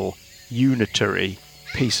single unitary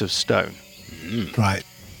piece of stone. Right.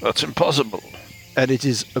 That's impossible. And it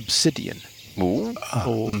is obsidian. Ooh.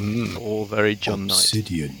 Or very John Knight.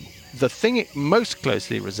 Obsidian. The thing it most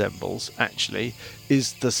closely resembles, actually,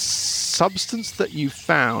 is the substance that you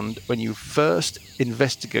found when you first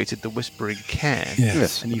investigated the Whispering Cairn.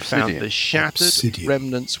 Yes. And you found the shattered Obsidian.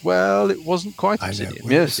 remnants. Well, it wasn't quite I know. obsidian.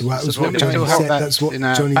 Yes. Well, that was So what we Johnny still have said. that That's what in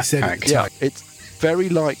our Johnny said at backpack. the Yeah, time. it's very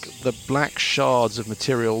like the black shards of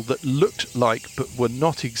material that looked like but were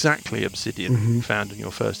not exactly obsidian found in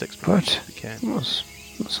your first exploration of the cairn. What's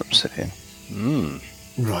obsidian?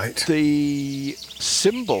 Right. The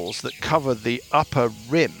symbols that cover the upper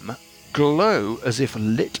rim glow as if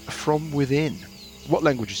lit from within. What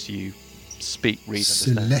languages do you speak, read,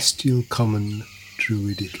 understand? Celestial, Common,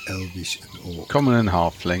 Druidic, Elvish, and Orc. Common and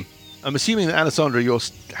halfling. I'm assuming that, Alessandra, you're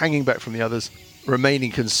hanging back from the others,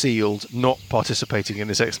 remaining concealed, not participating in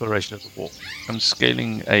this exploration of the wall. I'm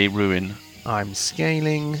scaling a ruin. I'm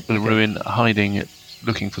scaling. A ruin, hiding,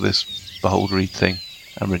 looking for this beholdery thing.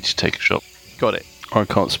 I'm ready to take a shot. Got it. I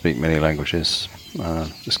can't speak many languages.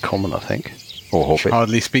 Just common, I think. Or Hobbit.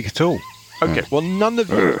 Hardly speak at all. Okay, well, none of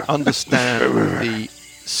you understand the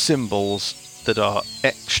symbols that are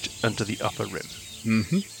etched into the upper rim.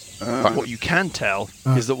 Mm-hmm. But what you can tell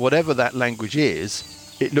is that whatever that language is,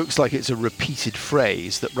 it looks like it's a repeated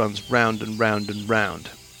phrase that runs round and round and round.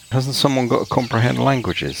 Hasn't someone got a comprehend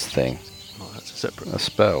languages thing? Oh, that's a separate. A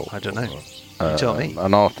spell? I don't know. You tell me.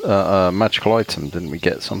 An magical item, didn't we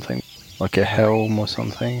get something? Like a helm or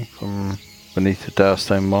something from beneath the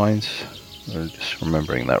Darstone Mines? I'm just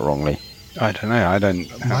remembering that wrongly. I don't know. I don't.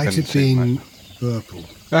 Might have been purple.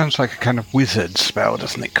 Sounds like a kind of wizard spell,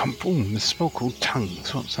 doesn't it? There's a spell called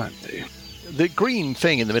Tongues. What's that do? The green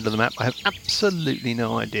thing in the middle of the map, I have absolutely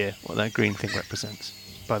no idea what that green thing represents,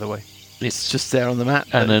 by the way. It's just there on the map.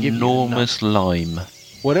 An Don't give you enormous lime.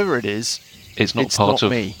 whatever it is, It's not it's part not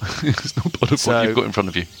of me. it's not part of So- what you've got in front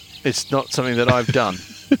of you. It's not something that I've done.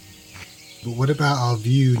 But what about our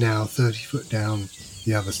view now 30 foot down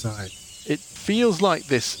the other side? It feels like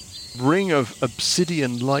this ring of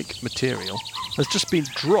obsidian-like material has just been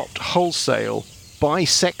dropped wholesale,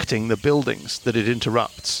 bisecting the buildings that it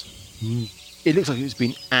interrupts. It looks like it's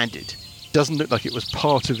been added. Doesn't look like it was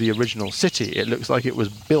part of the original city. It looks like it was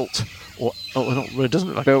built, it doesn't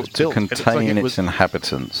look like Built it was to built. It looks contain like it its was,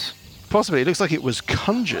 inhabitants. possibly, it looks like it was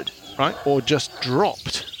conjured, right, or just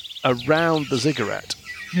dropped around the ziggurat.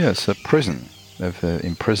 Yeah, it's a prison. They've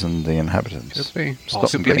imprisoned the inhabitants. Could be. Stop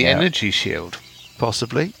Could them be the getting out. energy shield.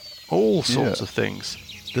 Possibly. All sorts Yeah. of things.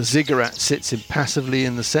 The ziggurat sits impassively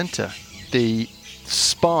in the centre. The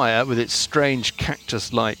spire, with its strange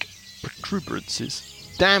cactus-like protuberances,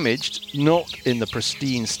 damaged, not in the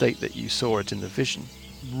pristine state that you saw it in the vision,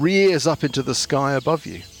 rears up into the sky above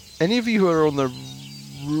you. Any of you who are on the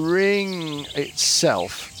ring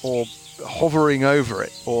itself, or hovering over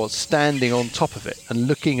it, or standing on top of it, and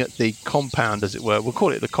looking at the compound, as it were, we'll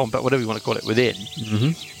call it the compound, whatever you want to call it, within,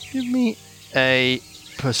 give me a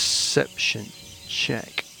perception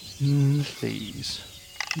check, please.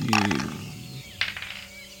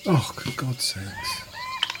 Oh, for God's sakes.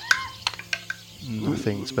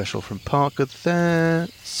 Nothing special from Parker there.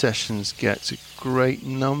 Sessions gets a great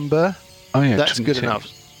number. Oh yeah, That's good 22. enough.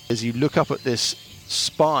 As you look up at this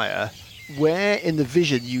spire, where in the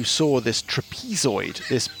vision you saw this trapezoid,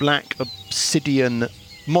 this black obsidian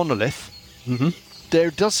monolith, there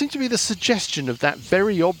does seem to be the suggestion of that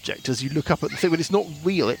very object as you look up at the thing, but it's not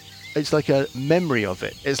real. It's like a memory of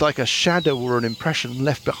it. It's like a shadow or an impression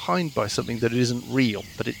left behind by something that isn't real,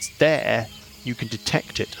 but it's there. You can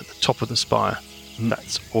detect it at the top of the spire.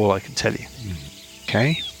 That's all I can tell you.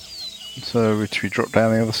 Okay. So, should we drop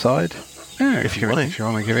down the other side? Yeah, If you want to. If you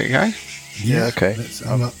want to give it a go. Yeah, okay.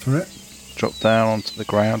 I'm up for it. Drop down onto the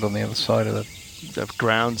ground on the other side of the... The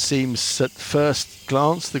ground seems, at first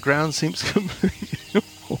glance, the ground seems completely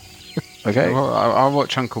normal. Okay. Well, I'll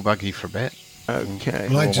watch Uncle Buggy for a bit. Okay.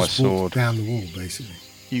 Well, I Or my just sword. walked down the wall, basically.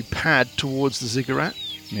 You pad towards the ziggurat.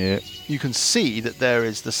 Yeah. you can see that there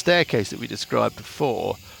is the staircase that we described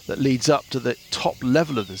before that leads up to the top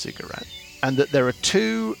level of the ziggurat, and that there are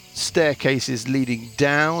 2 staircases leading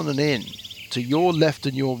down and in to your left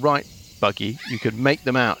and your right, Buggy. You can make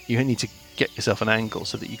them out. You need to get yourself an angle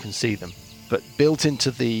so that you can see them. But built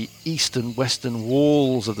into the east and western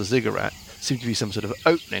walls of the ziggurat seem to be some sort of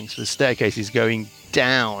opening, so the staircase is going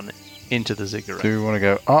down into the ziggurat. Do we want to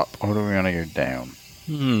go up or do we want to go down?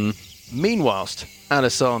 Meanwhile,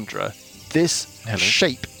 Alessandra, this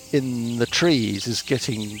shape in the trees is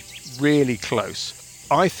getting really close.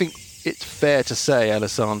 I think it's fair to say,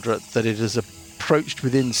 Alessandra, that it has approached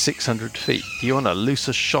within 600 feet. Do you want to loose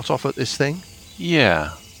a shot off at this thing?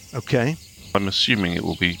 Yeah. Okay. I'm assuming it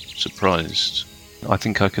will be surprised. I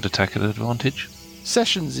think I could attack at advantage.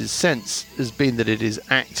 Sessions' sense has been that it is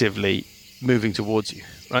actively moving towards you,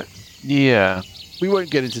 right? Yeah. We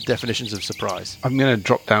won't get into definitions of surprise. I'm going to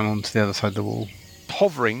drop down onto the other side of the wall.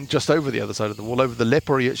 Hovering just over the other side of the wall, over the lip,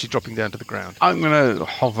 or are you actually dropping down to the ground? I'm going to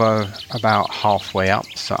hover about halfway up,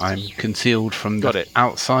 so I'm concealed from the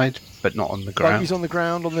outside, but not on the ground. Buggy's on the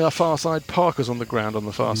ground on the far side. Parker's on the ground on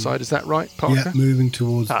the far side. Is that right, Parker? Yeah, moving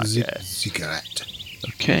towards the yeah. ziggurat.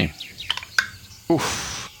 Okay.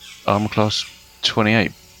 Oof. Armor class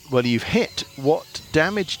 28. Well, you've hit. What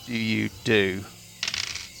damage do you do?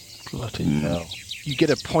 Bloody hell. You get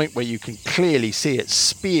a point where you can clearly see it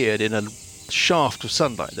speared in a shaft of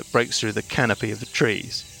sunlight that breaks through the canopy of the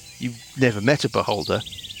trees. You've never met a beholder,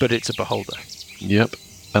 but it's a beholder. Yep.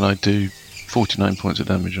 And I do 49 points of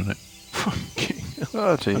damage on it.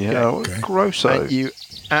 Bloody hell. Okay. Grosso. And you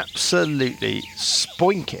absolutely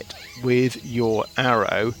spoink it with your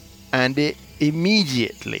arrow, and it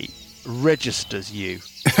immediately registers you.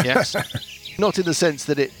 Yes? Not in the sense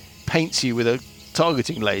that it paints you with a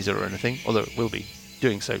targeting laser or anything, although it will be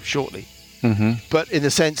doing so shortly. Mm-hmm. But in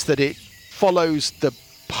the sense that it follows the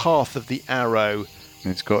path of the arrow.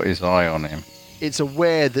 It's got his eye on him. It's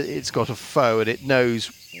aware that it's got a foe and it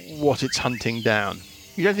knows what it's hunting down.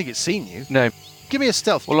 You don't think it's seen you? No. Give me a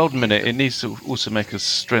stealth. Well, hold a minute. It needs to also make a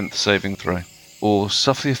strength saving throw. Or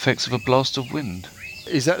suffer the effects of a blast of wind.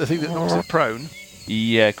 Is that the thing that knocks it prone?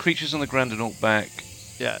 Yeah, creatures on the ground are knocked back.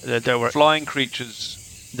 Yeah, don't worry. Flying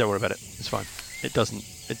creatures. Don't worry about it. It's fine. It doesn't.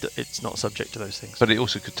 It's not subject to those things. But it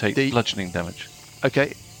also could take bludgeoning damage.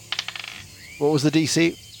 Okay. What was the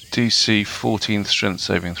DC? DC 14th strength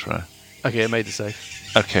saving throw. Okay, I made the save.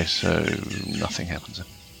 Okay, so nothing happens then.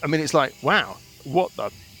 I mean, it's like, wow, what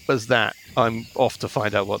the was that? I'm off to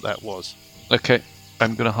find out what that was. Okay,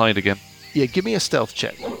 I'm going to hide again. Yeah, give me a stealth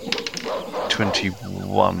check.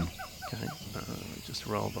 21. Okay, just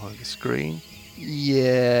roll behind the screen.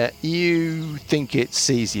 Yeah, you think it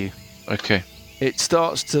sees you. Okay. It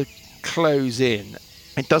starts to close in.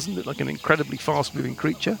 It doesn't look like an incredibly fast-moving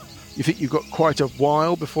creature. You think you've got quite a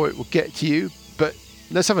while before it will get to you, but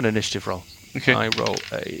let's have an initiative roll. Okay. I roll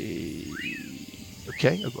a...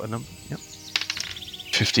 Okay, I've got a number. Yep.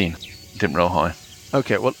 15. Didn't roll high.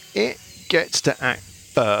 Okay, well, it gets to act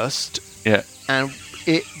first. Yeah. And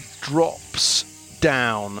it drops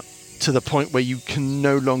down to the point where you can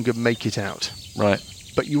no longer make it out. Right.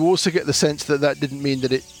 But you also get the sense that that didn't mean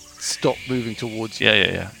that it stopped moving towards you.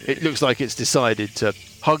 Yeah. It looks like it's decided to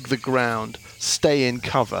hug the ground, stay in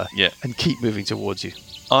cover, and keep moving towards you.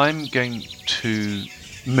 I'm going to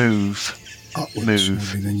move, Upwards,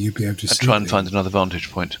 maybe, then you'd be able to and see try and it. find another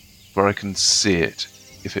vantage point where I can see it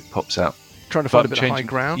if it pops out. Trying to find a bit of high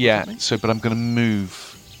ground? Yeah, but I'm going to move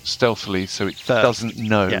stealthily so it doesn't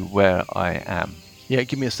know where I am. Yeah,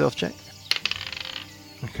 give me a stealth check.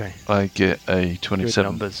 Okay. I get a 27.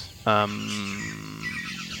 Good numbers.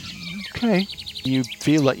 Okay. You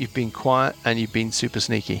feel like you've been quiet and you've been super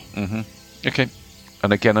sneaky. Mm-hmm. Okay.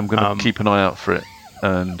 And again, I'm going to keep an eye out for it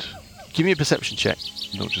and... Give me a perception check.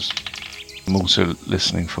 Not just... I'm also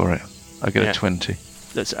listening for it. I get a 20.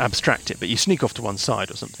 Let's abstract it, but you sneak off to one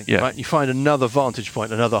side or something. Yeah. Right? You find another vantage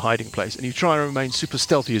point, another hiding place, and you try and remain super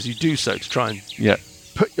stealthy as you do so to try and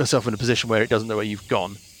put yourself in a position where it doesn't know where you've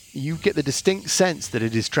gone. You get the distinct sense that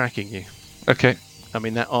it is tracking you. Okay. I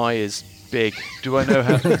mean, that eye is big. Do I know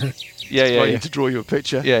how... I need to draw you a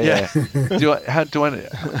picture. Yeah. Do I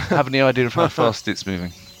have any idea of how fast it's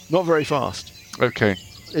moving? Not very fast. Okay.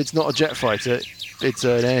 It's not a jet fighter. It's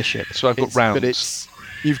an airship. So I've got rounds.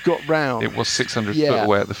 But you've got rounds. It was 600 foot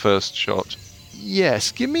away at the first shot.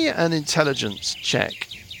 Yes. Give me an intelligence check.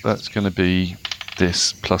 That's going to be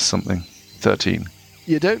this plus something. 13.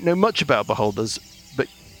 You don't know much about beholders, but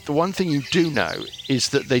the one thing you do know is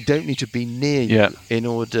that they don't need to be near you in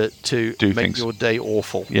order to make your day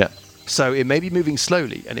awful. Yeah. So it may be moving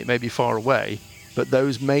slowly and it may be far away, but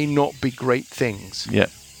those may not be great things. Yeah.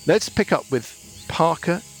 Let's pick up with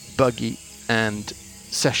Parker, Buggy, and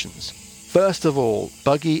Sessions. First of all,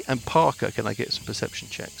 Buggy and Parker, can I get some perception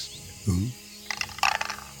checks?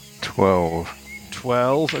 12.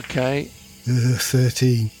 12, okay.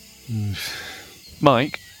 13.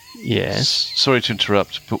 Mike? Yes. Sorry to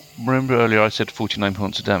interrupt, but remember earlier I said 49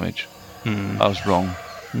 points of damage? I was wrong.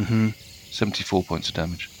 74 points of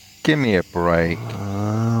damage. Give me a break.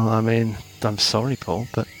 I mean, I'm sorry, Paul,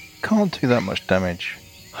 but Can't do that much damage.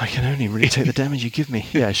 I can only really take the damage you give me.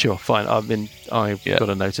 Yeah, sure, fine. I've got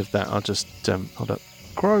a note of that. I'll just hold up.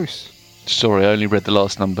 Gross. Sorry, I only read the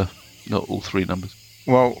last number, not all three numbers.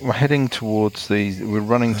 Well, we're heading towards these. We're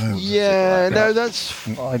running towards. Yeah, no, that's.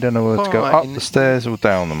 I don't know where to go. Up fine. the stairs or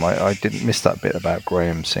down them. I didn't miss that bit about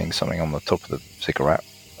Graham seeing something on the top of the cigarette.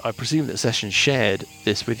 I presume that Sessions shared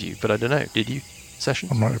this with you, but I don't know. Did you,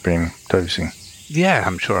 Sessions? I might have been dozing. Yeah,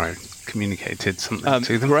 I'm sure I communicated something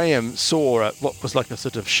to them. Graham saw what was like a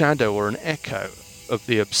sort of shadow or an echo of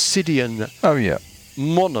the obsidian Oh yeah.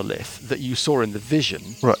 monolith that you saw in the vision.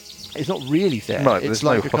 Right. It's not really there. Right. It's There's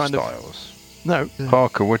like no a kind of hostiles. no.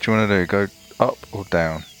 Parker, what do you want to do? Go up or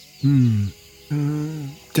down?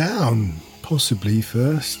 Down, possibly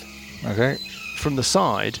first. Okay. From the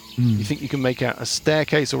side, you think you can make out a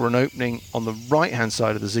staircase or an opening on the right-hand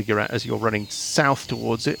side of the ziggurat as you're running south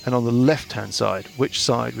towards it, and on the left-hand side. Which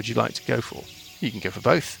side would you like to go for? You can go for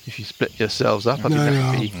both if you split yourselves up. I think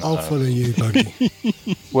that would be. I'll follow you,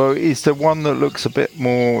 Buggy. Well, is there one that looks a bit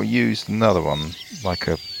more used than another one? Like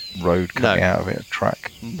a road coming out of it, a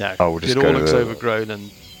track? No, Oh, we'll just it go all to looks the- overgrown and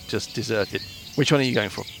just deserted. Which one are you going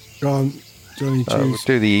for? Go on, Johnny, We'll choose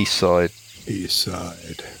do the east side. east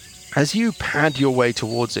side. As you pad your way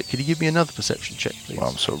towards it, could you give me another perception check, please? Well,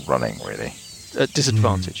 I'm sort of running, really. At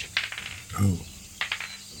disadvantage. Oh.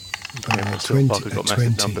 Yeah, so 20, Parker got 20.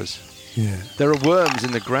 massive numbers. Yeah. There are worms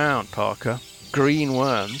in the ground, Parker. Green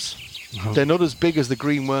worms. They're not as big as the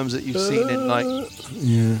green worms that you've seen in like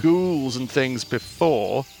Yeah. ghouls and things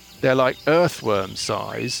before. They're like earthworm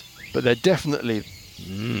size, but they're definitely,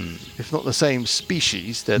 if not the same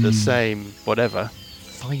species, they're the same whatever.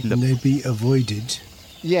 Can Phylum. they be avoided?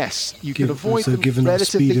 Yes, you can avoid so them given our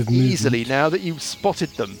relatively speed of easily movement. now that you've spotted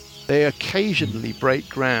them. They occasionally break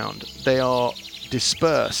ground. They are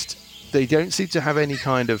dispersed. They don't seem to have any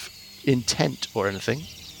kind of intent or anything.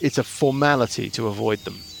 It's a formality to avoid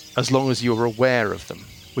them, as long as you're aware of them,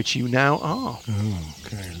 which you now are. Oh,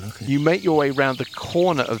 okay, lucky. You make your way round the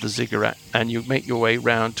corner of the ziggurat, and you make your way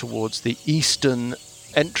round towards the eastern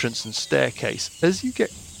entrance and staircase. As you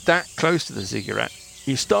get that close to the ziggurat,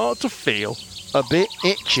 you start to feel a bit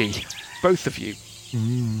itchy, both of you.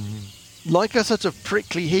 Like a sort of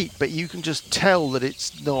prickly heat, but you can just tell that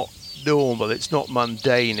it's not normal, it's not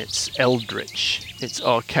mundane, it's eldritch, it's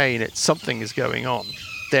arcane, it's something is going on.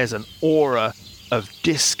 There's an aura of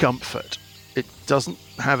discomfort. It doesn't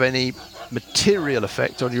have any material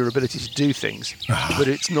effect on your ability to do things, but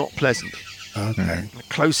it's not pleasant. Okay. The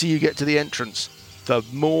closer you get to the entrance, the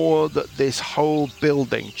more that this whole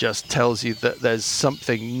building just tells you that there's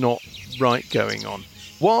something not right going on.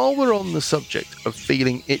 While we're on the subject of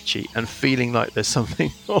feeling itchy and feeling like there's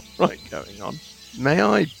something not right going on, may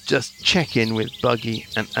I just check in with Buggy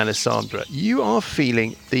and Alessandra? You are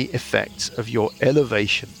feeling the effects of your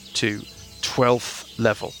elevation to 12th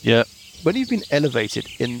level. Yeah. When you've been elevated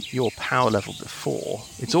in your power level before,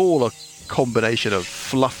 it's all a combination of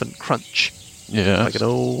fluff and crunch. Yeah. Like an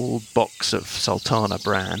old box of Sultana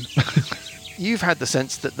bran. You've had the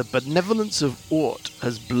sense that the benevolence of Ort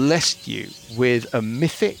has blessed you with a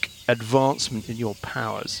mythic advancement in your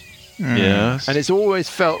powers. Yes. And it's always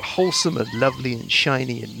felt wholesome and lovely and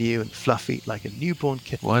shiny and new and fluffy like a newborn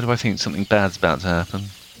kitten. Why do I think something bad's about to happen?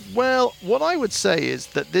 Well, what I would say is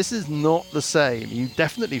that this is not the same. You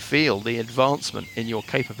definitely feel the advancement in your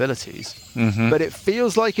capabilities, but it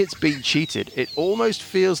feels like it's been cheated. It almost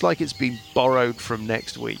feels like it's been borrowed from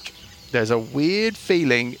next week. There's a weird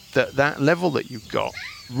feeling that that level that you've got,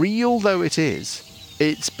 real though it is,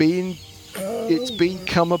 it's been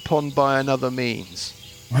come upon by another means.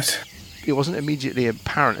 What? It wasn't immediately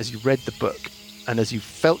apparent as you read the book and as you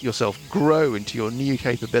felt yourself grow into your new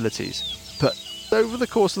capabilities. But over the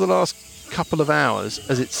course of the last couple of hours,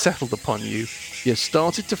 as it settled upon you, you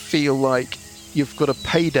started to feel like you've got a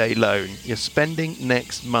payday loan. You're spending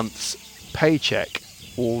next month's paycheck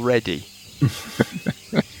already.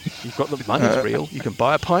 You've got the money's real. You can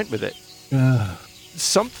buy a pint with it.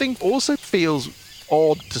 Something also feels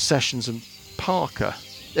odd to Sessions and Parker.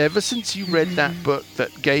 Ever since you read that book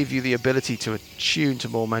that gave you the ability to attune to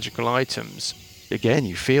more magical items, again,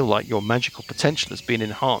 you feel like your magical potential has been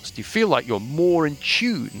enhanced. You feel like you're more in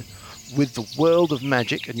tune with the world of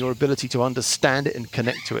magic and your ability to understand it and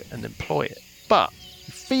connect to it and employ it. But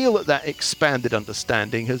you feel that expanded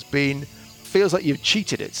understanding feels like you've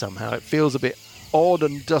cheated it somehow. It feels a bit odd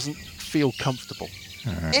and doesn't feel comfortable.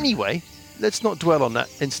 Anyway, let's not dwell on that.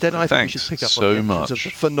 Instead, I think we should pick up on the entrance of the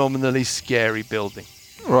phenomenally scary building.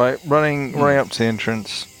 Right, running up to the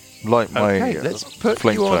entrance, light my let's put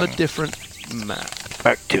flint you on flame. a different map.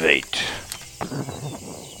 Activate.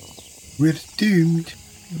 We're doomed.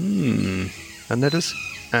 And let us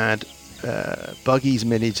add Buggy's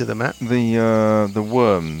Mini to the map. The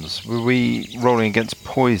worms, were we rolling against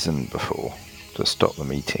poison before to stop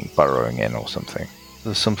them eating, burrowing in or something?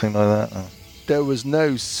 There's something like that? There was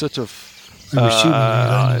no sort of... I'm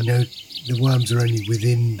assuming the worms are only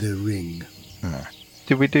within the ring.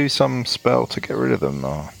 Did we do some spell to get rid of them?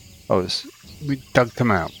 We dug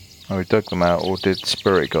them out. We dug them out, or did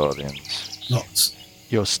Spirit Guardians? Lots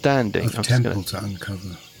You're standing... of temple to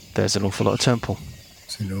uncover. There's an awful lot of temple.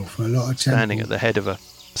 It's an awful lot of temple. Standing at the head of a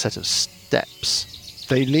set of steps.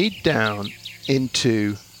 They lead down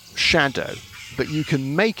into shadow, but you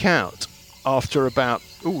can make out, after about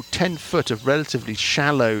 10 foot of relatively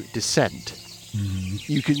shallow descent,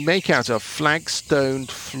 you can make out a flagstoned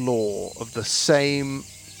floor of the same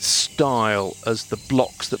style as the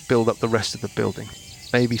blocks that build up the rest of the building.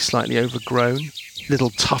 Maybe slightly overgrown, little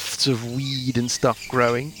tufts of weed and stuff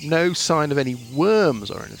growing. No sign of any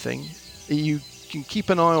worms or anything. You can keep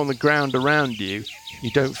an eye on the ground around you.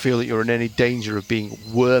 You don't feel that you're in any danger of being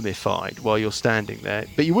wormified while you're standing there.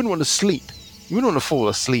 But you wouldn't want to sleep. You wouldn't want to fall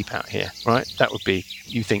asleep out here, right? That would be,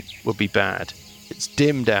 you think, would be bad. It's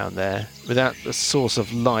dim down there without the source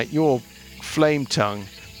of light. Your flame tongue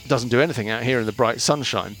doesn't do anything out here in the bright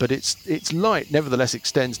sunshine, but its light nevertheless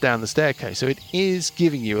extends down the staircase, so it is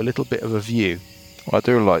giving you a little bit of a view. Well, I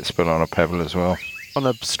do a light spell on a pebble as well. On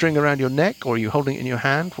a string around your neck, or are you holding it in your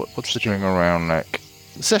hand? What's the string around neck?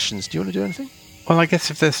 Sessions, do you want to do anything? Well, I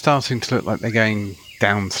guess if they're starting to look like they're going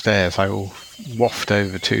downstairs, I will waft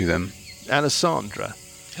over to them. Alessandra.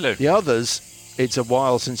 Hello. The others, it's a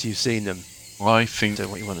while since you've seen them. I think... Don't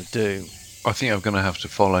know what you want to do. I think I'm going to have to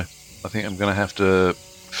follow. I think I'm going to have to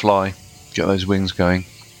fly, get those wings going,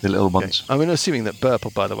 the little ones. I'm assuming that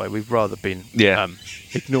Burple, by the way, we've rather been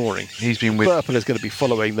ignoring. He's been with... Burple is going to be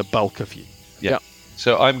following the bulk of you. Yeah.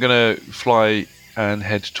 So I'm going to fly and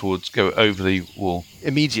go over the wall.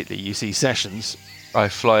 Immediately you see Sessions. I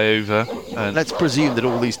fly over and... Let's presume that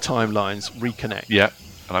all these timelines reconnect. Yeah.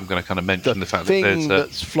 And I'm going to kind of mention the fact that there's... The thing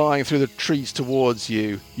that's flying through the trees towards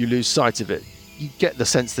you, you lose sight of it. You get the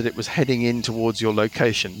sense that it was heading in towards your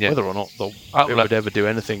location. Yeah. Whether or not it would ever do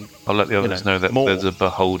anything. I'll let the others know that there's a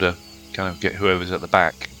beholder. Kind of get whoever's at the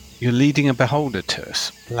back. You're leading a beholder to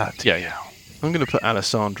us. Blood. Yeah. I'm going to put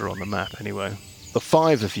Alessandra on the map anyway. The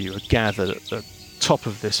 5 of you are gathered at the top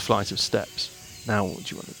of this flight of steps. Now what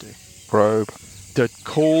do you want to do? Probe. The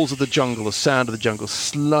calls of the jungle, the sound of the jungle,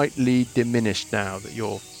 slightly diminished now that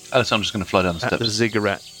you're... Alessandra's going to fly down the steps. At the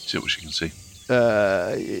ziggurat. See what she can see.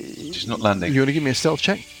 She's not You landing. want to give me a stealth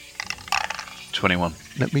check? 21.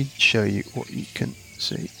 Let me show you what you can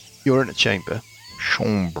see. You're in a chamber.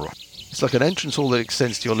 Chambre. It's like an entrance hall that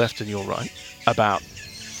extends to your left and your right. About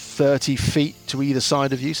 30 feet to either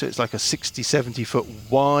side of you, so it's like a 60, 70 foot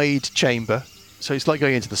wide chamber. So it's like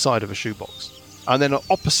going into the side of a shoebox. And then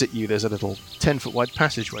opposite you, there's a little 10 foot wide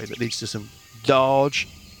passageway that leads to some large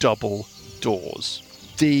double doors.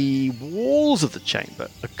 The walls of the chamber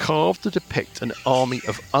are carved to depict an army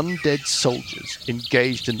of undead soldiers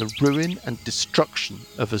engaged in the ruin and destruction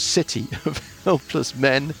of a city of helpless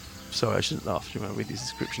men. Sorry, I shouldn't laugh when I read these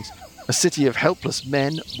descriptions. A city of helpless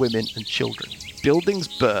men, women, and children. Buildings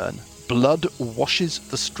burn, blood washes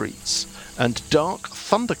the streets, and dark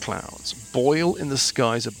thunderclouds boil in the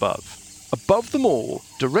skies above. Above them all,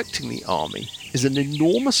 directing the army, is an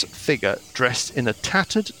enormous figure dressed in a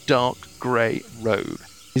tattered dark grey robe.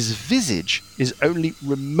 His visage is only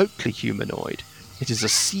remotely humanoid. It is a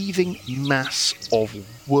seething mass of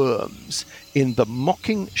worms in the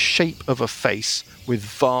mocking shape of a face with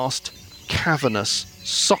vast, cavernous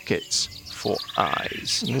sockets for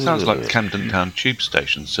eyes. Sounds like Camden Town Tube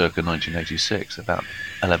Station circa 1986, about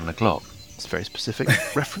 11 o'clock. It's a very specific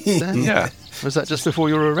reference there. Yeah. Was that just before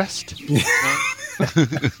your arrest?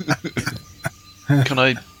 Can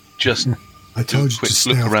I just I told you quick to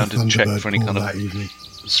stay look off around the and check Thunderbird for any Ball kind that of evening.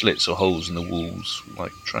 slits or holes in the walls,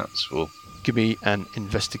 like traps or... Give me an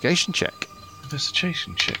investigation check.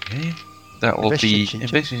 Investigation check, eh? That will be...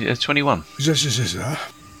 Investigation 21.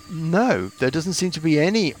 No, there doesn't seem to be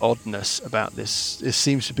any oddness about this. This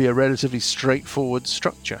seems to be a relatively straightforward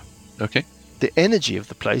structure. Okay. The energy of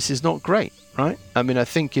the place is not great, right? I mean, I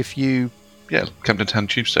think if you... Yeah, Camden Town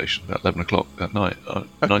Tube Station, about 11 o'clock that night. Okay,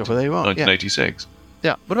 well, there you are, 1986.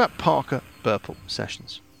 Yeah. What about Parker Burple,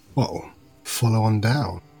 Sessions. Well, follow on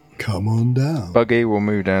down. Come on down. Buggy will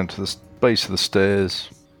move down to the base of the stairs,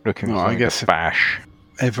 looking for Well, I something guess to bash.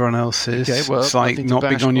 Everyone else is. Okay, well, it's like nothing to not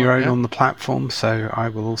being bash on your on, own yeah? on the platform, so I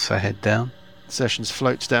will also head down. Sessions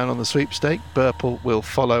floats down on the sweepstake. Burple will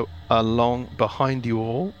follow along behind you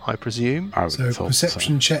all, I presume. I would So have thought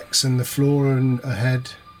perception checks and the floor and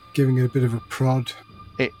ahead, giving it a bit of a prod.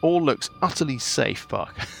 It all looks utterly safe,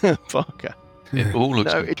 Parker. Parker. It all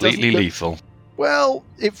looks No, it completely doesn't look- lethal. Well,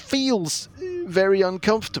 it feels very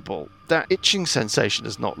uncomfortable. That itching sensation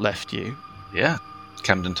has not left you. Yeah.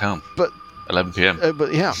 Camden Town. But 11 p.m.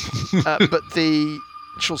 but yeah, but the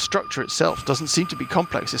actual structure itself doesn't seem to be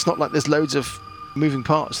complex. It's not like there's loads of moving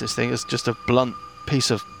parts. This thing is just a blunt piece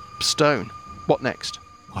of stone. What next?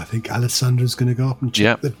 I think Alessandra's going to go up and check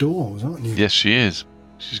Yep. the doors, aren't you? Yes, she is.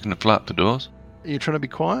 She's going to flap the doors. Are you trying to be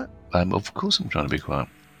quiet? Of course I'm trying to be quiet.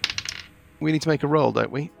 We need to make a roll,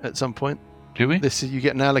 don't we? At some point. Do we? This is, you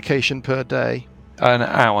get an allocation per day. An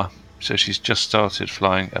hour. So she's just started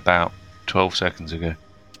flying about 12 seconds ago.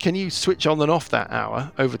 Can you switch on and off that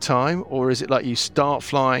hour over time, or is it like you start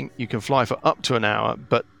flying, you can fly for up to an hour,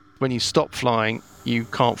 but when you stop flying, you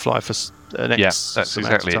can't fly for an Yeah, X that's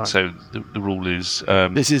amount of exactly time? it. So the rule is...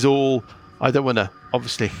 This is all. I don't want to.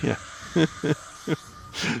 Obviously,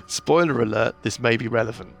 spoiler alert. This may be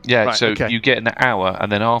relevant. yeah, Right, so okay. you get an hour,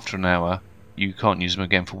 and then after an hour, you can't use them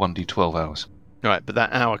again for 1d12 hours. Right, but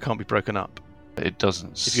that hour can't be broken up. It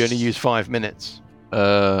doesn't... If you only use 5 minutes.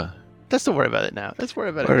 Let's not worry about it now. Let's worry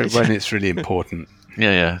about it later. when it's really important.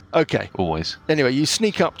 Yeah, Okay. always. Anyway, you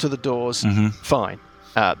sneak up to the doors. Mm-hmm. Fine.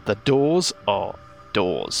 The doors are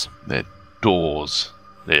doors. They're doors.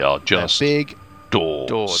 They are just They're big doors.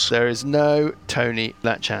 doors. There is no Tony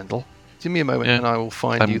latch handle. Give me a moment Yeah. and I will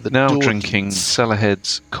find you I'm the now door drinking keys.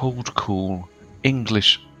 Cellarhead's Cold Cool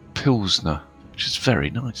English Pilsner, which is very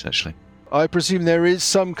nice, actually. I presume there is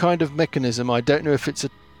some kind of mechanism. I don't know if it's a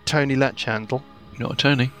Tony latch handle Not a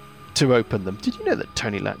Tony. to open them. Did you know that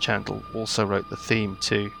Tony Latch Handle also wrote the theme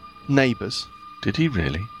to Neighbours, Did he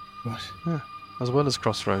really? Right. as well as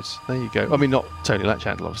Crossroads? There you go. I mean, not Tony Latch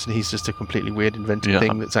Handle, obviously. He's just a completely weird invented Yeah.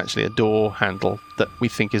 thing that's actually a door handle that we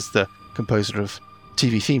think is the composer of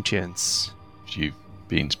TV theme tunes. You've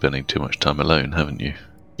been spending too much time alone, haven't you?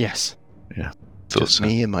 Yes, Thought just so.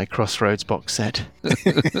 me and my Crossroads box set.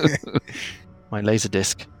 My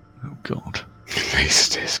Laserdisc. Oh, God.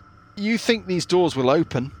 You think these doors will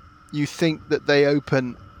open. You think that they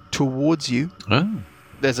open towards you. Oh,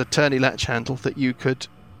 There's a Tony Latch handle that you could,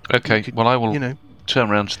 okay. Well, I will you know, turn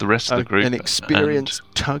around to the rest of the group an experienced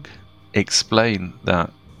tug. and explain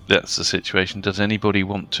that that's the situation. Does anybody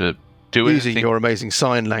want to do Using anything? your amazing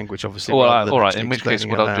sign language, obviously. Well, rather than all right. actually In which case,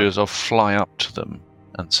 explaining what it I'll do loud. is I'll fly up to them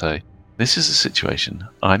and say, "This is a situation.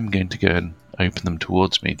 I'm going to go and open them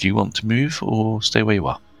towards me. Do you want to move or stay where you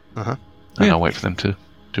are?" Uh-huh. And Yeah. I'll wait for them to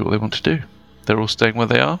do what they want to do. They're all staying where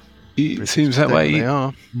they are. It seems that There way. they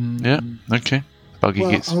are. Yeah. Okay. Buggy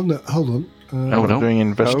Well, gets. hold on. Hold on. Doing I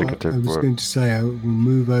investigative was work. going to say I will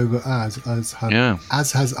move over as Yeah.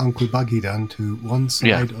 has Uncle Buggy done to one side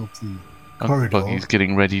Yeah. of the corridor. Buggy's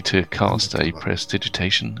getting ready to cast a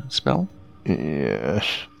prestidigitation spell. Yes.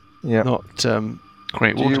 Yeah. Not.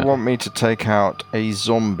 Great Do water. you want me to take out a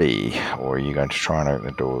zombie, or are you going to try and open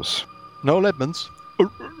the doors? Noel Edmonds.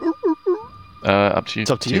 Up to you.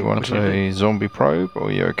 It's up to Do you want Which one do you a zombie probe, or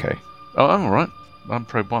are you okay? Oh, I'm all right. I'm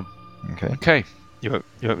probe 1. Okay. Okay. You open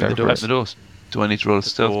Go the for doors. Open the doors. Do I need to roll a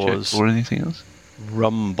stealth doors. check or anything else?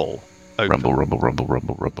 Rumble. Open. Rumble, rumble, rumble,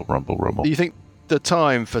 rumble, rumble, rumble, rumble. Do you think the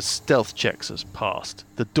time for stealth checks has passed?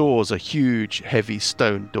 The doors are huge, heavy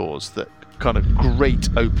stone doors that kind of grate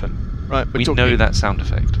open. Right, We know that sound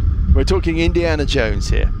effect. We're talking Indiana Jones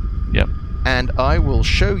here. Yep. And I will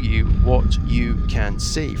show you what you can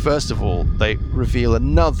see. First of all, they reveal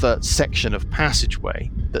another section of passageway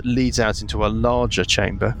that leads out into a larger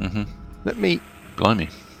chamber. Mm-hmm. Let me Blimey.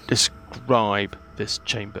 describe this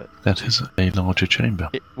chamber. That is a larger chamber.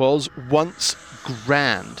 It was once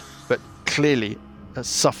grand, but clearly has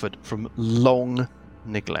suffered from long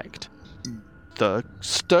neglect. The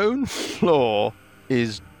stone floor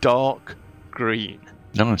is dark green.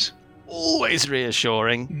 Nice. Always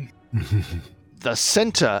reassuring. The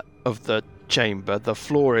center of the chamber, the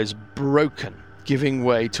floor is broken, giving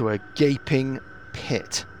way to a gaping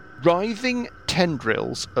pit. Writhing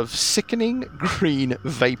tendrils of sickening green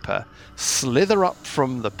vapor slither up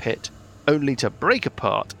from the pit, only to break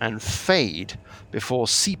apart and fade before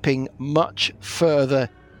seeping much further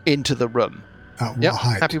into the room. At what Yep,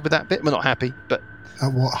 height? happy with that bit? Well, not happy, but,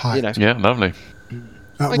 At what height? you know. Yeah, lovely.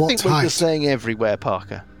 At I what think what you're height? saying everywhere,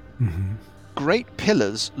 Parker. Mhm. Great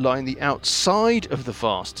pillars line the outside of the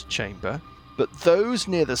vast chamber, but those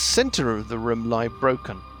near the centre of the room lie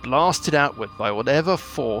broken, blasted outward by whatever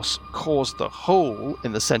force caused the hole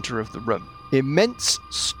in the centre of the room. Immense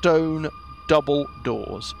stone double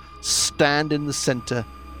doors stand in the centre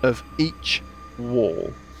of each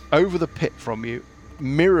wall. Over the pit from you,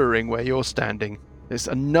 mirroring where you're standing, there's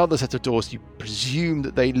another set of doors. You presume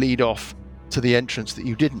that they lead off to the entrance that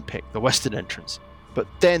you didn't pick, the western entrance. But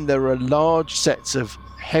then there are large sets of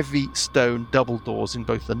heavy stone double doors in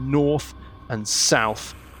both the north and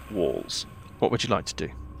south walls. What would you like to do?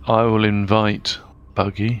 I will invite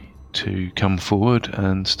Buggy to come forward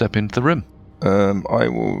and step into the room. I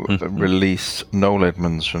will release Noel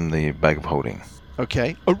Edmonds from the bag of holding.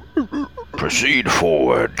 Okay. Proceed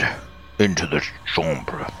forward into the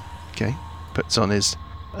chambre. Okay. Puts on his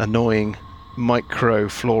annoying micro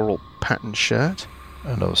floral pattern shirt.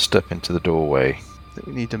 And I'll step into the doorway.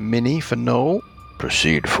 We need a mini for Noel.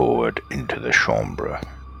 Proceed forward into the chambre.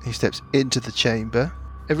 He steps into the chamber.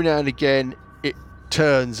 Every now and again, it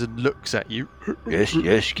turns and looks at you.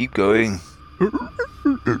 Yes, keep going.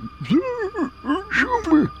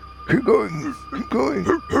 Chambre. Keep going.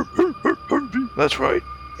 That's right.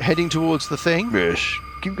 Heading towards the thing. Yes,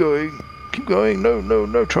 keep going.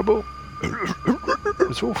 No trouble.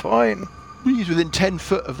 It's all fine. He's within 10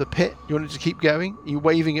 foot of the pit. You wanted to keep going? You're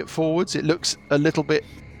waving it forwards. It looks a little bit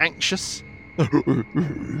anxious.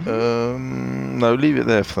 No, leave it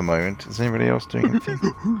there for the moment. Is anybody else doing anything?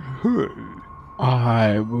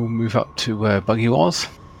 I will move up to where Buggy was.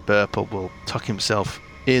 Burple will tuck himself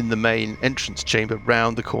in the main entrance chamber,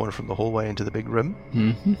 round the corner from the hallway into the big room.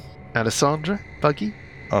 Mm-hmm. Alessandra, Buggy?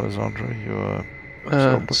 Alessandra, you're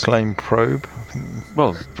self-proclaimed probe. I think.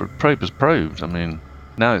 Well, probe is probed. I mean,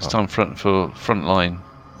 now it's time for front line.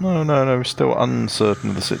 No. We're still uncertain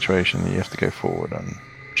of the situation. You have to go forward and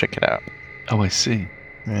check it out. Oh, I see.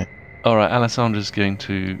 Yeah. All right, Alessandra's going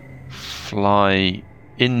to fly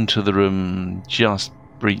into the room, just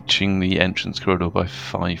breaching the entrance corridor by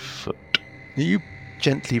 5 foot. Are you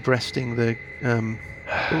gently breasting the...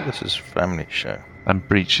 This is family show. I'm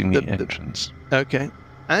breaching the entrance. Okay.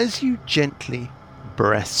 As you gently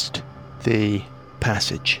breast the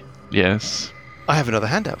passage... Yes. I have another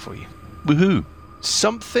handout for you. Woohoo!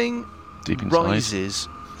 Something Deep inside. rises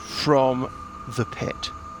from the pit.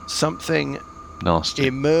 Something Nasty.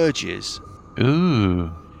 emerges.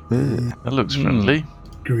 Ooh. That looks friendly.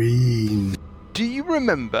 Green. Do you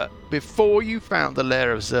remember, before you found the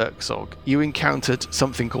lair of Zerxog, you encountered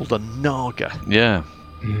something called a Naga? Yeah.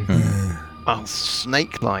 A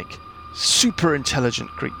snake-like, super intelligent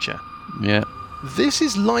creature. Yeah. This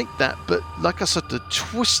is like that, but like a sort of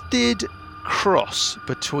twisted cross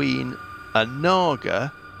between a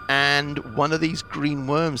Naga and one of these green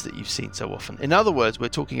worms that you've seen so often. In other words, we're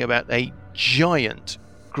talking about a giant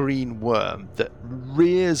green worm that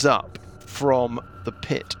rears up from the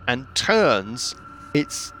pit and turns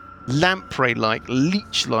its lamprey-like,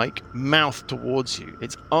 leech-like mouth towards you.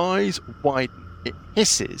 Its eyes widen, it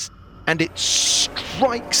hisses, and it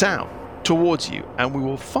strikes out towards you, and we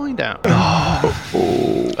will find out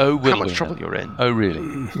Oh, will how much we? trouble you're in. Oh, really?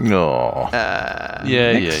 No. Yeah.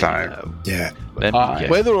 Yeah. Then, yes.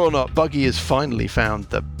 Whether or not Buggy has finally found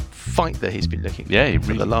the fight that he's been looking for Yeah, he for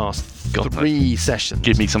the really- last God, 3 sessions,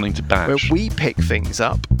 Give me something to where badge. we pick things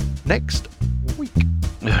up next week.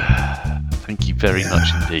 Thank you very much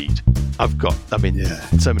indeed.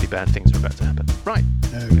 So many bad things are about to happen. Right.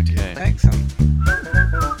 Okay. Excellent.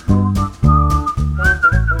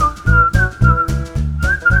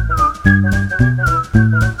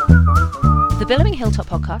 The Billowing Hilltop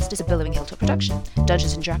podcast is a Billowing Hilltop production.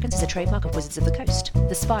 Dungeons & Dragons is a trademark of Wizards of the Coast.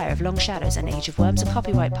 The Spire of Long Shadows and Age of Worms are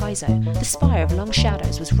copyright Paizo. The Spire of Long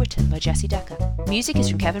Shadows was written by Jesse Decker. Music is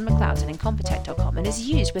from Kevin MacLeod and Incompetech.com and is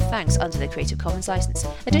used with thanks under the Creative Commons license.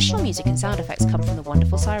 Additional music and sound effects come from the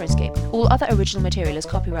wonderful Sirenscape. All other original material is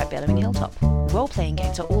copyright Billowing Hilltop. Role-playing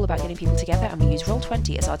games are all about getting people together, and we use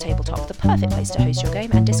Roll20 as our tabletop, the perfect place to host your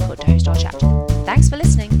game, and Discord to host our chat. Thanks for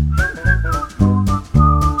listening.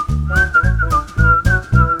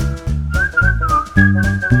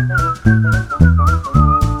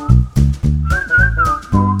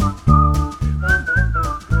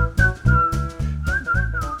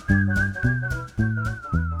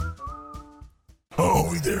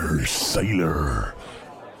 Oh, there, sailor.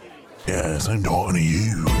 Yes, I'm talking to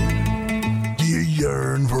you. Do you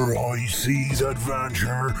yearn for high seas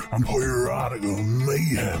adventure and piratical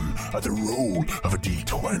mayhem at the roll of a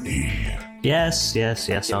D20? Yes,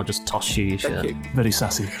 I'll just toss you your shirt. Very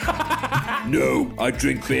sassy. No, I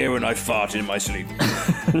drink beer and I fart in my sleep.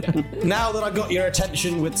 Now that I got your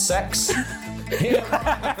attention with sex,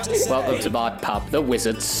 Welcome to my pub, the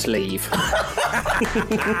Wizard's Sleeve.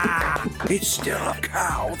 It's still a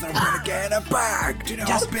cow that I'm gonna get in a bag. Do you know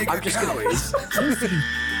how big a cow is?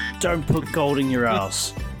 Don't put gold in your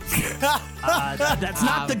ass. That's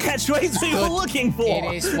not the catchphrase we were looking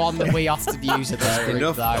for. It is one that we often use at this group,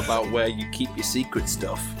 Enough though. about where you keep your secret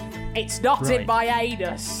stuff. It's not in my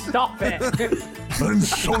anus. Stop it. Then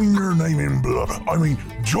sign your name in blood.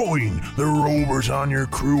 Join the Rovers and your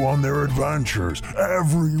crew on their adventures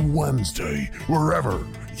every Wednesday, wherever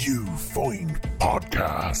you find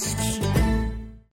podcasts.